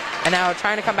offense. And now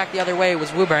trying to come back the other way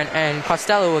was Woburn, and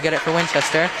Costello will get it for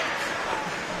Winchester.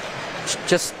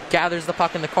 Just gathers the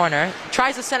puck in the corner.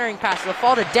 Tries a centering pass. The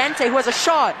fall to Dente, who has a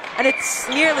shot, and it's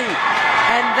nearly,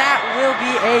 and that will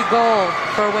be a goal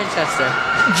for Winchester.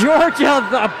 Georgia,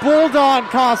 the Bulldog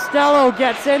Costello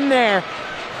gets in there.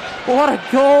 What a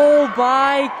goal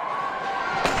by...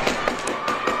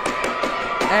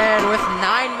 And with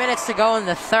 9 minutes to go in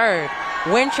the third,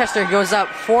 Winchester goes up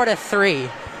 4-3.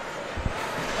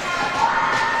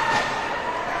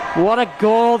 What a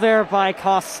goal there by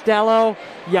Costello.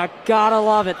 You gotta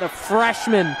love it. The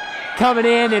freshman coming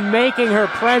in and making her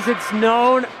presence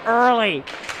known early.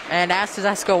 And as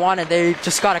Tedesco wanted, they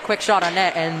just got a quick shot on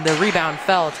net, and the rebound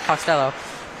fell to Costello.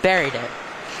 Buried it.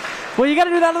 Well, you gotta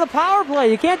do that on the power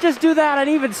play. You can't just do that on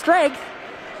even strength.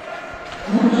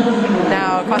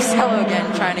 Now Costello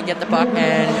again trying to get the puck,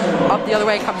 and up the other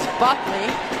way comes Buckley.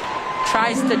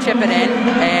 Tries to chip it in,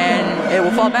 and it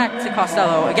will fall back to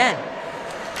Costello again.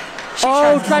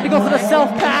 Tried to go for the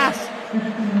self-pass.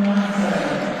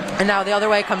 And now the other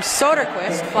way comes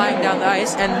Soderquist flying down the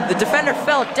ice, and the defender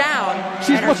fell down.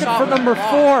 She's looking for number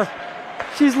 4.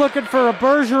 She's looking for a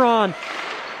Bergeron.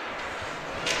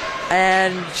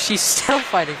 And she's still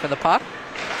fighting for the puck.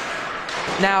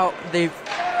 Now they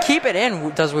keep it in,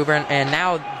 does Woburn, and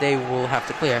now they will have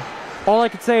to clear. All I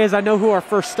can say is I know who our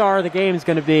first star of the game is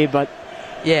going to be, but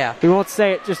yeah, we won't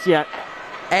say it just yet.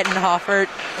 Ettenhofer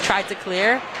tried to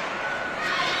clear,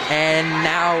 and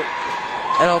now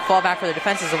it'll fall back for the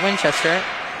defenses of Winchester.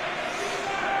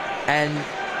 And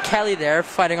Kelly there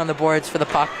fighting on the boards for the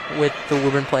puck with the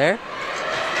Woburn player.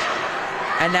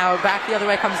 And now back the other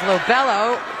way comes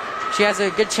Lobello. She has a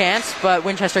good chance, but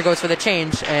Winchester goes for the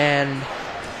change, and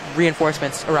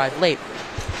reinforcements arrive late.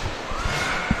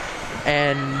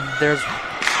 And there's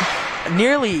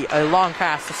nearly a long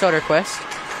pass to Soderquist.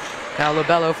 Now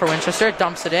Lobello for Winchester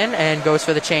dumps it in and goes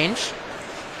for the change.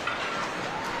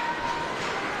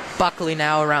 Buckley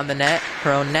now around the net,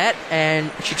 her own net,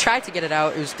 and she tried to get it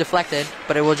out. It was deflected,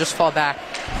 but it will just fall back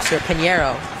to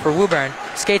Pinheiro for Woburn.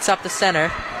 Skates up the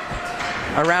center,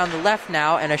 around the left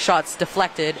now, and a shot's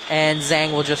deflected, and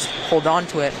Zhang will just hold on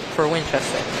to it for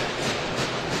Winchester.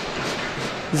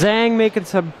 Zhang making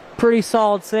some pretty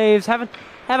solid saves.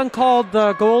 Haven't called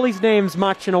the goalies' names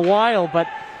much in a while, but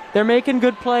they're making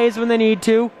good plays when they need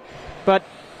to. But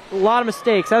a lot of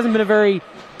mistakes. Hasn't been a very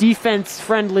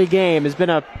defense-friendly game. It's been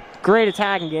a great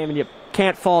attacking game, and you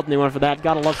can't fault anyone for that.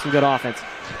 Gotta love some good offense.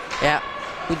 Yeah,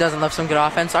 who doesn't love some good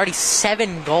offense? Already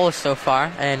 7 goals so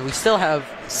far, and we still have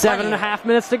 7.5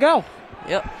 minutes to go.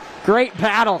 Yep. Great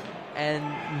battle.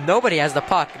 And nobody has the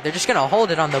puck. They're just going to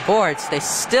hold it on the boards. They're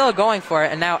still going for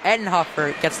it, and now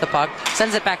Ettenhofer gets the puck,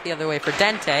 sends it back the other way for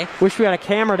Dente. Wish we had a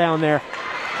camera down there.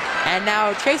 And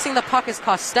now chasing the puck is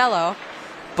Costello,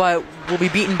 but will be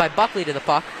beaten by Buckley to the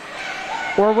puck.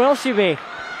 Or will she be?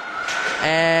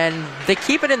 And they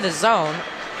keep it in the zone.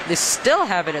 They still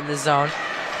have it in the zone.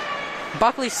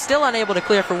 Buckley's still unable to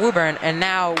clear for Woburn, and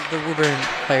now the Woburn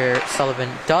player, Sullivan,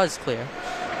 does clear.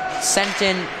 Sent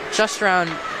in just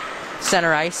around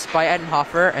center ice by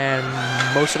Ettenhofer, and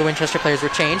most of the Winchester players were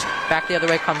changed. Back the other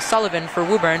way comes Sullivan for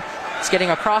Woburn. It's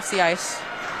getting across the ice,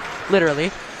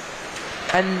 literally.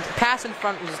 And pass in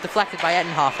front was deflected by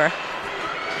Ettenhofer.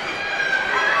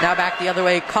 Now back the other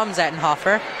way comes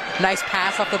Ettenhofer. Nice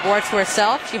pass off the boards to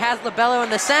herself. She has Lobello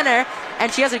in the center,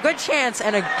 and she has a good chance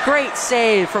and a great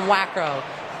save from Wackrow.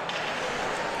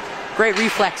 Great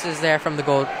reflexes there from the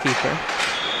goalkeeper.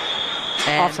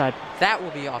 And offside. That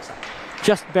will be offside.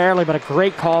 Just barely, but a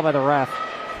great call by the ref.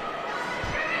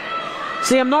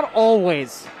 See, I'm not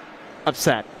always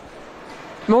upset.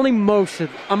 I'm only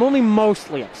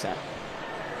mostly upset.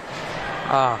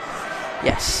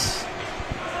 Yes.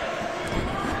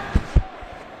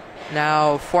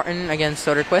 Now Fortin against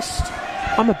Soderquist.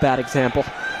 I'm a bad example.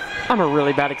 I'm a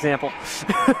really bad example.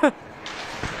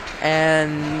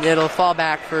 And it'll fall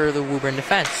back for the Woburn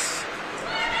defense.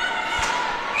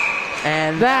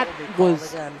 And that will be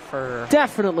was again for...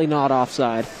 definitely not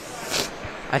offside.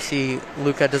 I see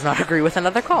Luca does not agree with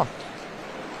another call.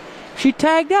 She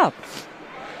tagged up.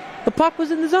 The puck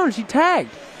was in the zone. She tagged.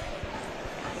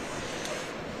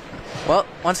 Well,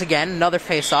 once again, another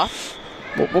face-off.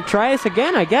 We'll try this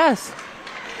again, I guess.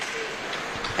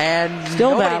 And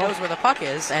still nobody battle. knows where the puck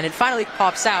is, and it finally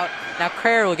pops out. Now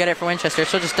Claire will get it for Winchester.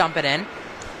 She'll just dump it in.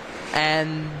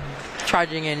 And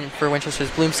charging in for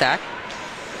Winchester's Bloomsack.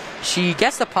 She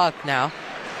gets the puck now,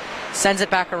 sends it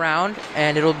back around,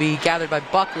 and it'll be gathered by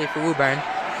Buckley for Woburn.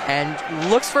 And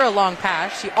looks for a long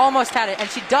pass. She almost had it, and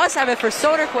she does have it for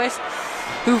Soderquist,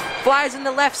 who flies in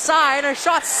the left side. Her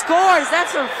shot scores.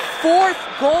 That's her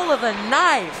 4th goal of the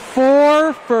night.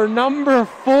 4 for number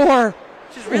 4.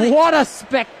 Really what a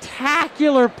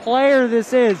spectacular player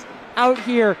this is out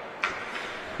here.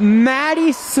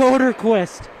 Maddie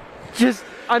Soderquist. Just,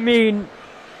 I mean,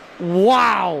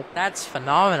 wow. That's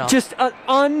phenomenal. Just an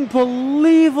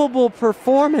unbelievable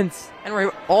performance. And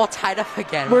we're all tied up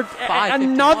again. We're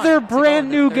another brand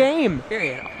new game.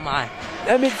 Period. Oh my.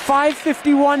 I mean,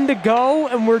 5:51 to go,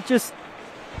 and we're just...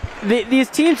 these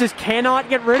teams just cannot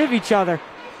get rid of each other.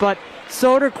 But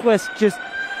Soderquist just...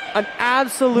 an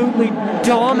absolutely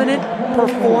dominant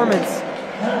performance.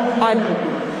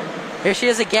 Here she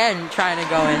is again, trying to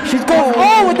go in. She's going.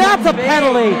 Oh, and that's a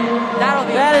penalty.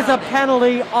 That is a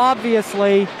penalty,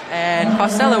 obviously. And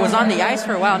Costello was on the ice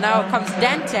for a while. Now comes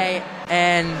Dente,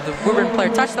 and the Woburn player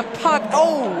touched the puck.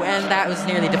 Oh, and that was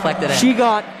nearly deflected in. She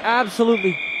got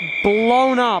absolutely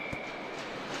blown up.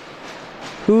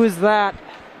 Who is that?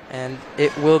 And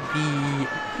it will be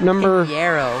number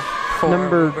Pinheiro for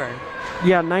Woburn.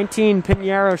 Yeah, 19,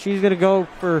 Pinheiro. She's going to go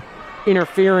for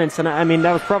interference. And I mean,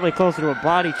 that was probably closer to a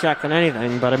body check than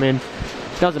anything. But I mean,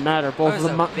 it doesn't matter. Both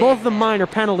of them minor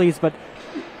penalties. But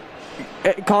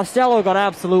Costello got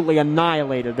absolutely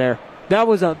annihilated there. That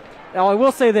was a... I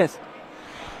will say this.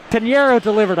 Pinheiro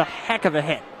delivered a heck of a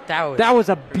hit. That was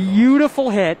a beautiful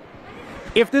hit.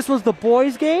 If this was the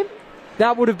boys' game,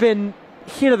 that would have been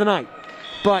hit of the night.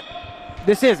 But...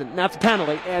 this isn't. That's a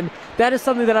penalty. And that is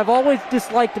something that I've always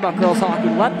disliked about girls hockey.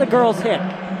 Let the girls hit.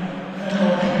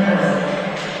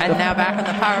 And now back on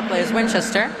the power play is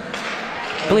Winchester.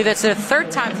 I believe it's their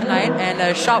 3rd time tonight, and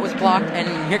a shot was blocked.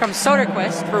 And here comes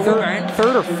Soderquist for Woburn.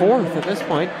 3rd or 4th at this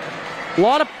point.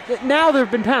 Now there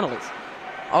have been penalties.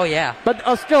 Oh, yeah. But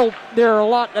still, there are a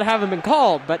lot that haven't been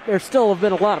called, but there still have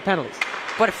been a lot of penalties.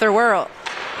 But if there were,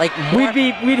 like, more...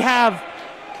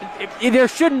 there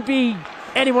shouldn't be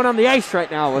anyone on the ice right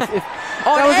now. And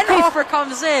Enhofer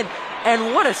comes in,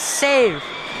 and what a save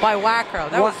by Wackrow.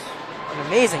 That was an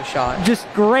amazing shot. Just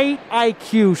great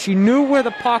IQ. She knew where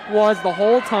the puck was the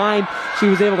whole time. She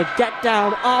was able to get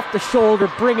down off the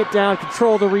shoulder, bring it down,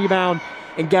 control the rebound,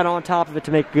 and get on top of it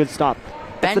to make a good stop.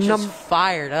 Bench is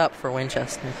fired up for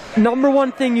Winchester. Number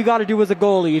one thing you got to do as a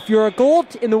goalie. If you're a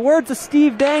in the words of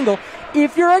Steve Dangle,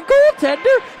 if you're a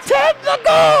goaltender, take the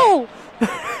goal!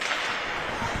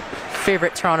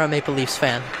 Favorite Toronto Maple Leafs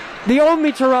fan? The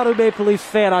only Toronto Maple Leafs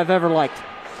fan I've ever liked.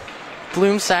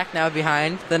 Bloomsack now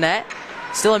behind the net.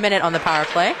 Still a minute on the power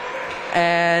play.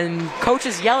 And coach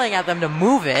is yelling at them to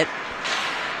move it.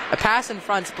 A pass in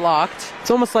front's blocked.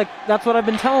 It's almost like that's what I've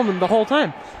been telling them the whole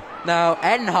time. Now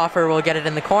Edenhofer will get it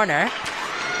in the corner.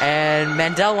 And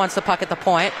Mandel wants the puck at the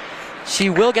point. She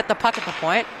will get the puck at the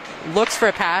point. Looks for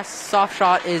a pass. Soft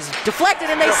shot is deflected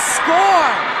and they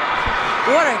score!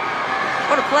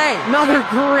 What a play. Another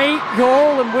great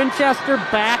goal, and Winchester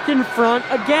back in front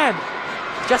again.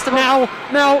 Just about.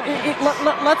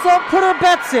 Let's all put our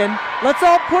bets in.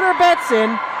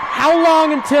 How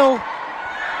long until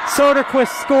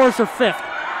Soderquist scores her 5th?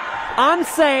 I'm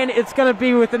saying it's going to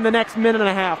be within the next minute and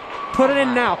a half. Put it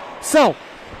in now. So,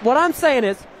 what I'm saying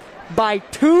is, by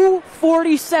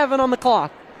 2:47 on the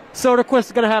clock, Soderquist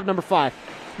is going to have number 5.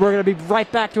 We're going to be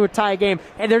right back to a tie game,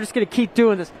 and they're just going to keep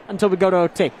doing this until we go to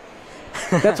OT.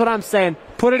 That's what I'm saying.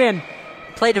 Put it in.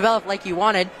 Play developed like you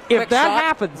wanted. If that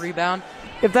happens, rebound.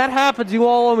 If that happens, you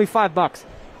all owe me $5.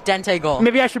 Dente goal.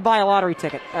 Maybe I should buy a lottery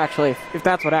ticket, actually, if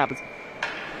that's what happens.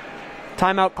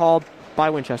 Timeout called by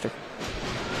Winchester.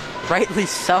 Rightly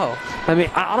so. I mean,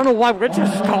 I don't know why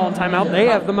Winchester's calling timeout. They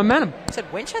have the momentum. You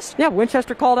said Winchester? Yeah,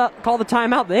 Winchester called the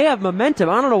timeout. They have momentum.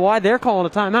 I don't know why they're calling a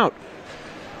timeout.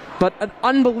 But an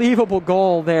unbelievable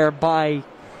goal there by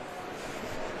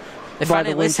They by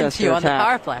finally the listened Winchester to you on the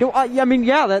attack. power play. Yeah, I mean,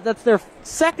 yeah, that's their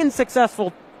second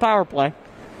successful power play.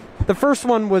 The first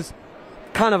one was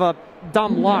kind of a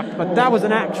dumb luck, but that was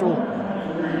an actual.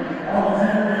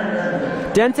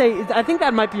 Dente, I think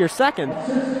that might be your second.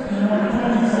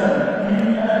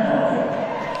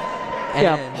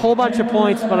 Yeah, whole bunch of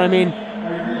points, but I mean,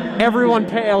 everyone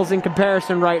pales in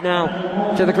comparison right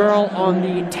now to the girl on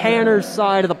the Tanner's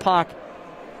side of the puck,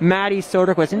 Maddie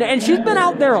Soderquist. And she's been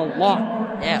out there a lot.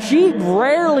 Yeah. She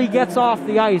rarely gets off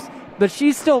the ice, but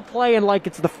she's still playing like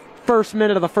it's the first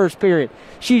minute of the first period.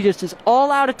 She just is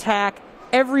all-out attack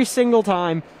every single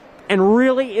time, and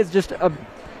really is just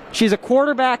she's a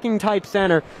quarterbacking type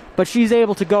center, but she's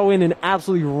able to go in and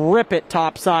absolutely rip it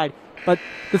topside. But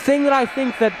the thing that I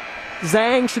think that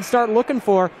Zhang should start looking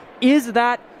for is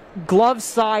that glove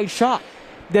side shot.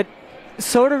 That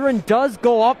Sodergren does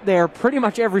go up there pretty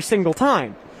much every single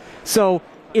time. So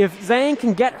if Zhang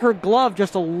can get her glove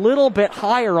just a little bit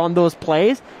higher on those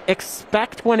plays,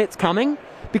 expect when it's coming,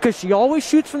 because she always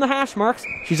shoots from the hash marks.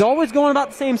 She's always going about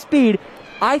the same speed.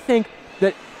 I think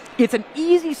that it's an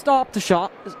easy shot to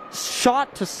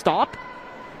stop,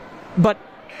 but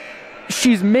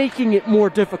she's making it more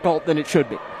difficult than it should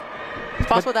be. It's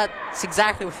possible that's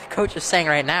exactly what the coach is saying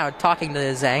right now, talking to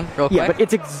Zhang real quick. Yeah, but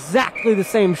it's exactly the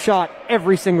same shot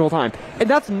every single time. And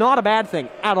that's not a bad thing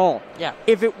at all. Yeah.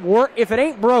 If it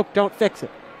ain't broke, don't fix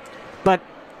it. But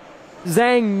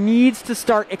Zhang needs to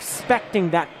start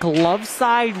expecting that glove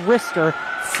side wrister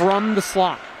from the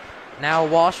slot. Now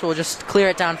Walsh will just clear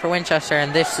it down for Winchester,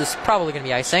 and this is probably going to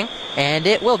be icing, and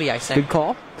it will be icing. Good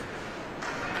call.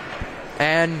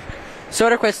 And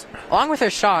Soderquist, along with her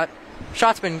shot's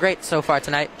been great so far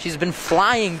tonight. She's been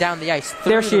flying down the ice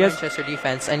through the Winchester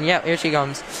defense, and yeah, here she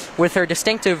comes with her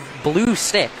distinctive blue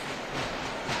stick.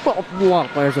 Well, a lot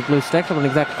of players have blue sticks. I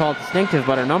wouldn't exactly call it distinctive,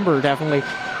 but her number definitely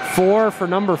 4 for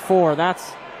number 4.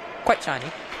 That's quite shiny.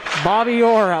 Bobby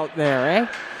Orr out there, eh?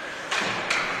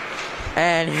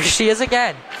 And here she is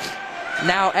again.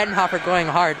 Now Edenhofer going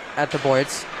hard at the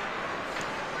boards.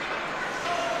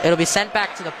 It'll be sent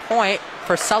back to the point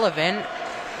for Sullivan.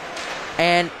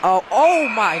 And, oh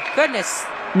my goodness.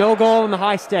 No goal in the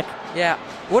high stick. Yeah.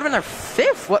 Would have been their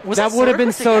 5th. What was that? Would have been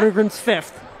Sodergren's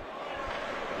 5th.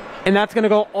 And that's going to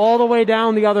go all the way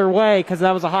down the other way because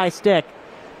that was a high stick.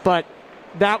 But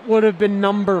that would have been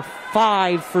number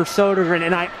 5 for Sodergren,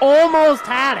 and I almost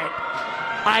had it.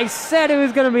 I said it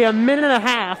was going to be a minute and a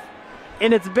half,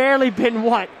 and it's barely been,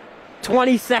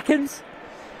 20 seconds?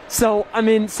 So, I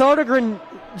mean, Sodergren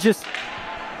just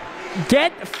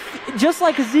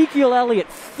like Ezekiel Elliott,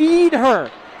 feed her.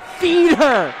 Feed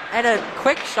her. And a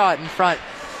quick shot in front,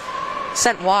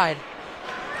 sent wide.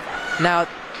 Now,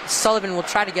 Sullivan will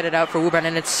try to get it out for Woburn,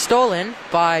 and it's stolen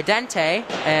by Dente,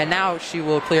 and now she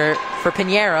will clear for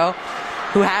Pinheiro,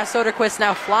 who has Soderquist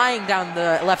now flying down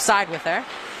the left side with her,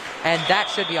 and that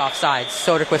should be offside.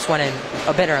 Soderquist went in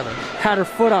a bit early. Had her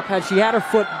foot up. Had she had her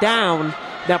foot down,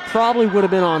 that probably would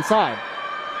have been onside.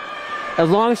 As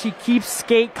long as she keeps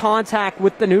skate contact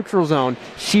with the neutral zone,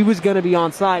 she was going to be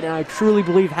onside, and I truly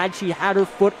believe had she had her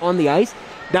foot on the ice,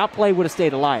 that play would have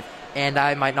stayed alive. And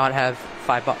I might not have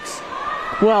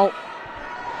 $5. Well,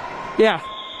 yeah,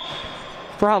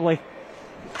 probably.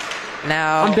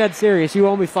 Now I'm dead serious. You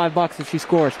owe me $5 if she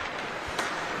scores.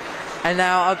 And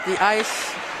now up the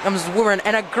ice comes Woburn,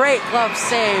 and a great glove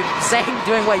save. Zhang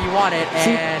doing what you wanted,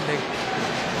 and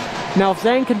now if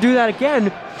Zhang can do that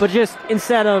again, but just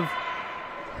instead of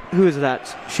who is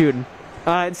that shooting?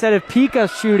 Instead of Pika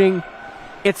shooting,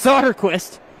 it's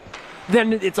Soderquist.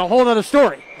 Then it's a whole other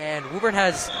story. And Woburn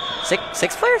has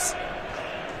six players.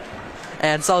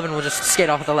 And Sullivan will just skate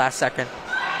off at the last second.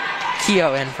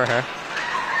 Keogh in for her.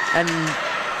 And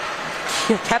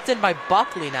kept in by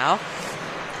Buckley now.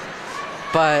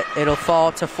 But it'll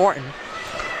fall to Fortin,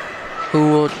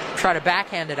 who will try to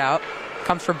backhand it out.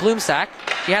 Comes for Bloomsack.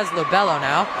 She has Lobello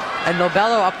now. And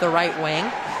Lobello up the right wing.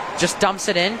 Just dumps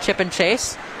it in, chip and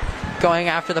chase. Going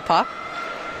after the puck.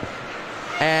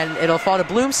 And it'll fall to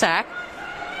Bloomsack.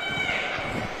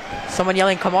 Someone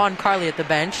yelling, "Come on, Carly," at the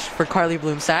bench for Carly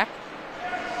Bloomsack.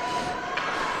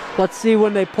 Let's see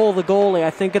when they pull the goalie. I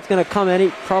think it's going to come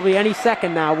probably any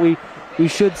second now. We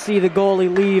should see the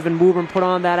goalie leave and Woburn put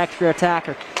on that extra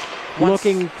attacker.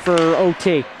 Looking for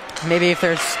OT. Maybe if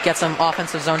get some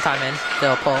offensive zone time in,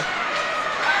 they'll pull.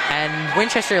 And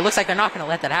Winchester, it looks like they're not going to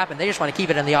let that happen. They just want to keep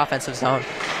it in the offensive zone.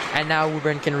 And now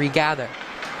Woburn can regather.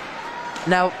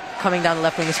 Now coming down the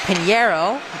left wing is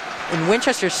Pinheiro. And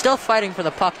Winchester still fighting for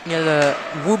the puck near the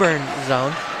Woburn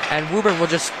zone. And Woburn will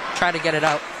just try to get it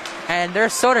out. And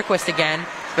there's Soderquist again,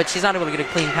 but she's not able to get a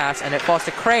clean pass. And it falls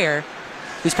to Crayer,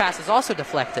 whose pass is also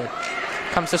deflected.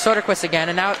 Comes to Soderquist again,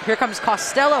 and now here comes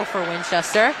Costello for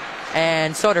Winchester,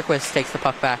 and Soderquist takes the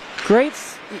puck back. Great,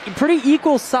 pretty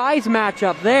equal size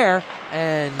matchup there.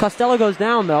 And Costello goes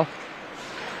down though.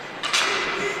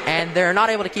 And they're not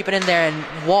able to keep it in there,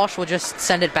 and Walsh will just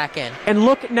send it back in. And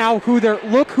look now who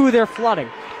they're flooding.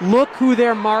 Look who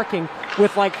they're marking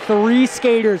with like 3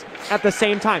 skaters at the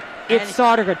same time. It's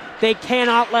Soderquist. They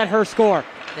cannot let her score.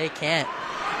 They can't.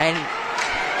 And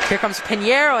here comes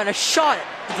Pinheiro and a shot.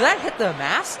 Did that hit the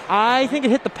mask? I think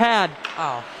it hit the pad.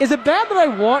 Oh. Is it bad that I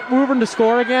want Woburn to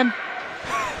score again?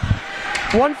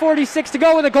 1:46 to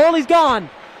go and the goalie's gone.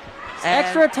 And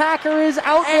extra attacker is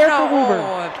out there for Woburn.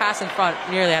 Oh, pass in front.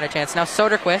 Nearly had a chance. Now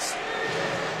Soderquist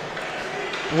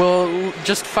will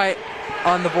just fight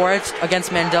on the boards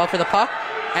against Mandel for the puck.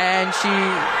 And she,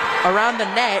 around the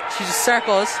net, she just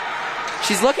circles.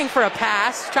 She's looking for a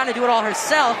pass, trying to do it all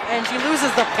herself, and she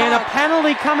loses the puck. And a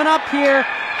penalty coming up here.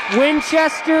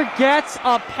 Winchester gets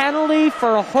a penalty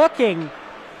for hooking.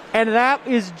 And that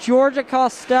is Georgia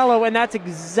Costello, and that's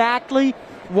exactly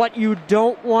what you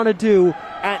don't want to do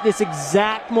at this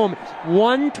exact moment.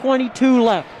 1:22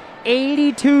 left,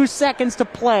 82 seconds to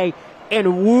play,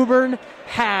 and Woburn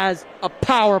has a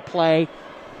power play.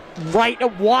 Right,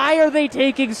 why are they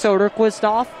taking Soderquist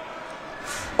off?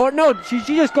 Or no, she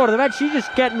just go to the bench. She's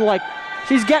just getting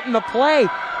she's getting the play.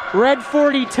 Red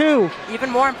 42. Even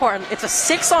more important, it's a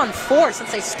 6-on-4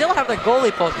 since they still have the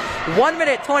goalie pulled. 1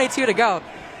 minute 22 to go.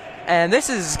 And this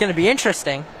is going to be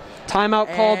interesting.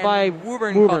 Timeout called by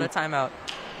Woburn. Woburn. Called a timeout.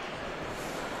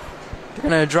 They're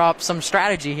going to drop some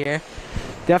strategy here.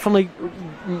 Definitely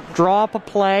draw up a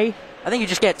play. I think you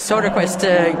just get Soderquist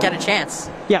to get a chance.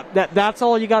 Yeah, that's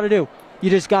all you got to do. You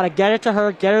just got to get it to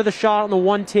her, get her the shot on the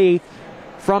 1T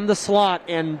from the slot,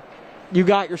 and you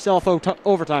got yourself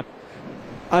overtime.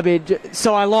 I mean,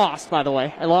 so I lost, by the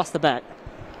way. I lost the bet.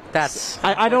 That's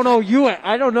I don't know you.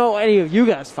 I don't know any of you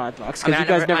guys $5 because you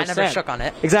guys never I never shook on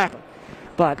it. Exactly,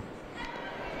 but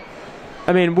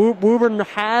I mean, Woburn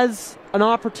has an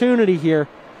opportunity here,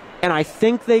 and I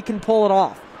think they can pull it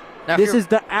off. Now this is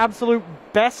the absolute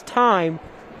best time.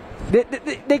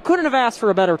 They couldn't have asked for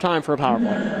a better time for a power play.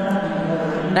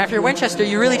 Now, if you're Winchester,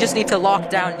 you really just need to lock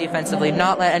down defensively,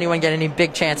 not let anyone get any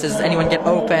big chances, anyone get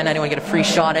open, anyone get a free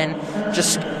shot in.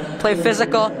 Just play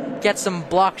physical, get some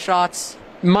block shots.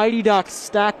 Mighty Ducks,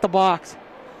 stack the box.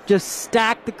 Just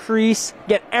stack the crease,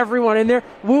 get everyone in there.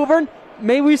 Woburn,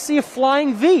 maybe we see a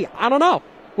flying V. I don't know.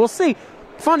 We'll see.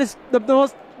 The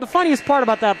funniest part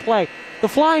about that play, the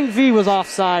flying V was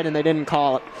offside and they didn't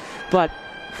call it. But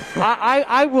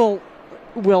I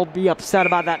will be upset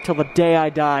about that till the day I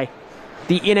die.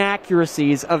 The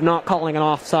inaccuracies of not calling an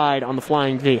offside on the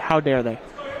flying V. How dare they?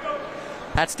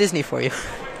 That's Disney for you.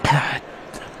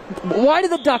 Why do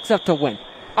the Ducks have to win?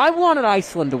 I wanted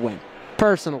Iceland to win,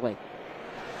 personally.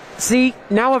 See,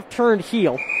 now I've turned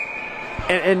heel.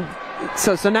 And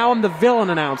so now I'm the villain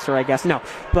announcer, I guess. No,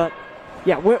 but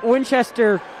yeah,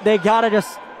 Winchester, they gotta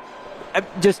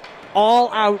just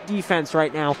all-out defense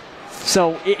right now.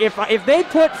 So if they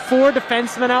put 4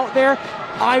 defensemen out there,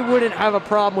 I wouldn't have a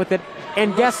problem with it.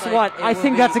 And guess what? I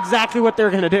think that's exactly what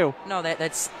they're going to do. No,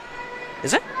 that's...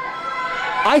 Is it?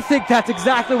 I think that's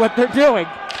exactly what they're doing.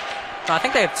 No, I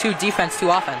think they have 2 defense, 2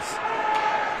 offense.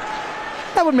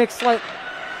 That would make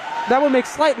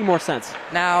slightly more sense.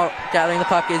 Now, gathering the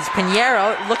puck is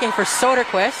Pinheiro, looking for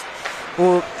Soderquist,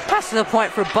 who passes the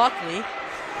point for Buckley.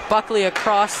 Buckley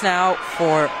across now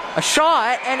for a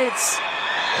shot, and it's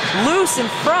loose in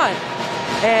front.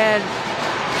 And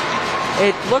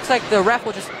it looks like the ref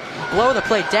will just blow the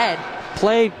play dead.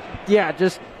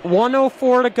 Just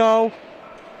 1:04 to go.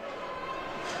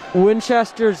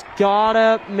 Winchester's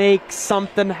gotta make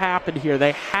something happen here.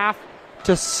 They have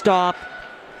to stop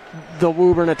the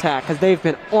Woburn attack because they've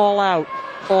been all out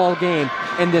all game,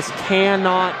 and this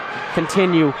cannot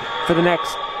continue for the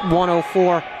next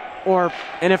 1:04.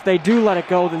 And if they do let it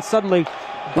go, then suddenly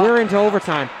we're into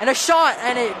overtime. And a shot,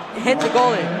 and it hit the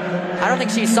goalie. I don't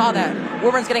think she saw that.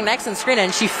 Woburn's getting next in screen,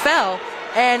 and she fell,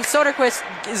 and Soderquist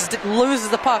loses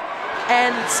the puck,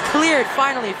 and it's cleared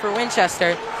finally for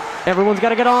Winchester. Everyone's got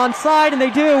to get onside, and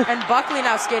they do. And Buckley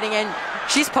now skating in.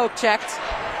 She's poke-checked.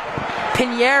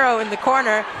 Pinheiro in the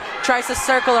corner tries to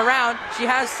circle around. She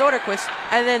has Soderquist,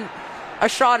 and then a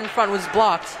shot in front was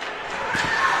blocked.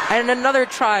 And another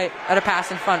try at a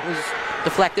pass in front was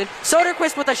deflected.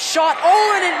 Soderquist with a shot.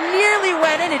 Oh, and it nearly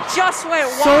went in. It just went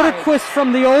wide. Soderquist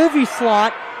from the Ovi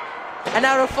slot. And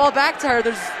now to fall back to her.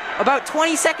 There's about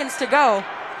 20 seconds to go.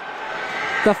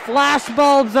 The flash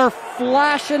bulbs are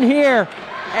flashing here.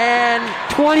 And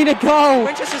 20 to go.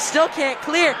 Winchester still can't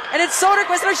clear. And it's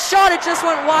Soderquist and a shot. It just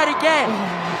went wide again.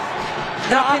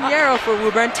 Now Pinheiro for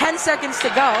Woburn. 10 seconds to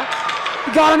go.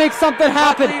 You gotta make something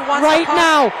happen Buckley wants right the puck.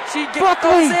 now. She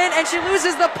Buckley. goes in and she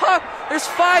loses the puck. There's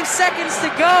 5 seconds to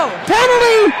go.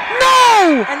 Penalty!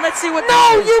 No! And let's see what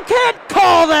No, this is. you can't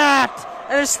call that!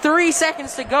 And there's 3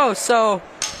 seconds to go, so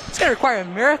it's going to require a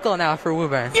miracle now for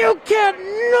Woburn. You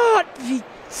cannot be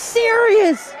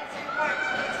serious!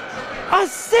 A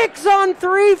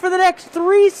 6-on-3 for the next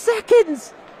 3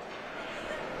 seconds!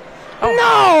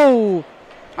 Oh.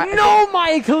 No! No,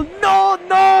 Michael!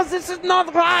 No, this is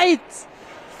not right!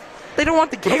 They don't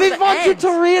want the game They to want you end.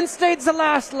 to reinstate the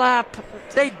last lap.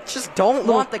 They just don't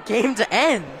want the game to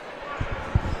end.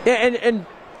 And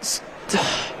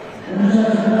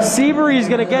Seabury's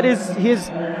going to get his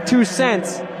 2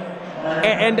 cents.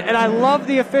 And I love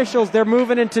the officials. They're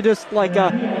moving into just like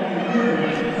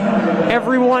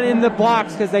everyone in the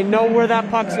box because they know where that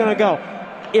puck's going to go.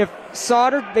 If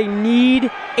Sauter, they need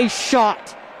a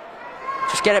shot.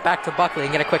 Just get it back to Buckley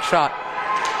and get a quick shot.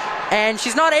 And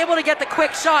she's not able to get the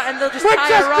quick shot, and they'll just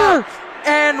tie her up.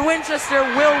 And Winchester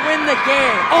will win the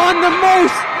game. On the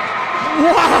most.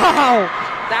 Wow.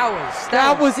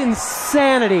 That was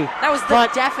insanity. That was the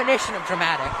definition of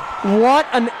dramatic. What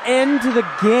an end to the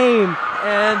game.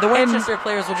 And the Winchester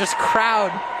players will just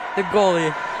crowd the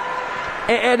goalie.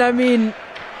 And I mean,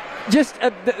 just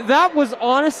that was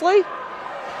honestly,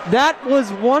 that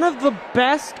was one of the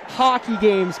best hockey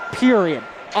games, period,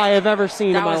 I have ever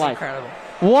seen in my life. That was incredible.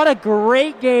 What a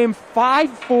great game.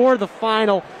 5-4 the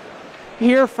final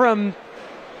here from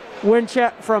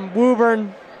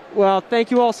Woburn. Well,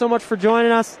 thank you all so much for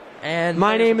joining us. And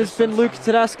my name has been Luke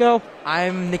Tedesco.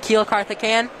 I'm Nikhil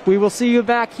Karthikeyan. We will see you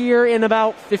back here in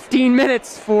about 15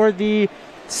 minutes for the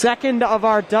second of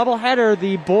our doubleheader,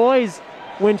 the boys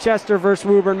Winchester versus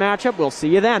Woburn matchup. We'll see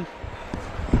you then.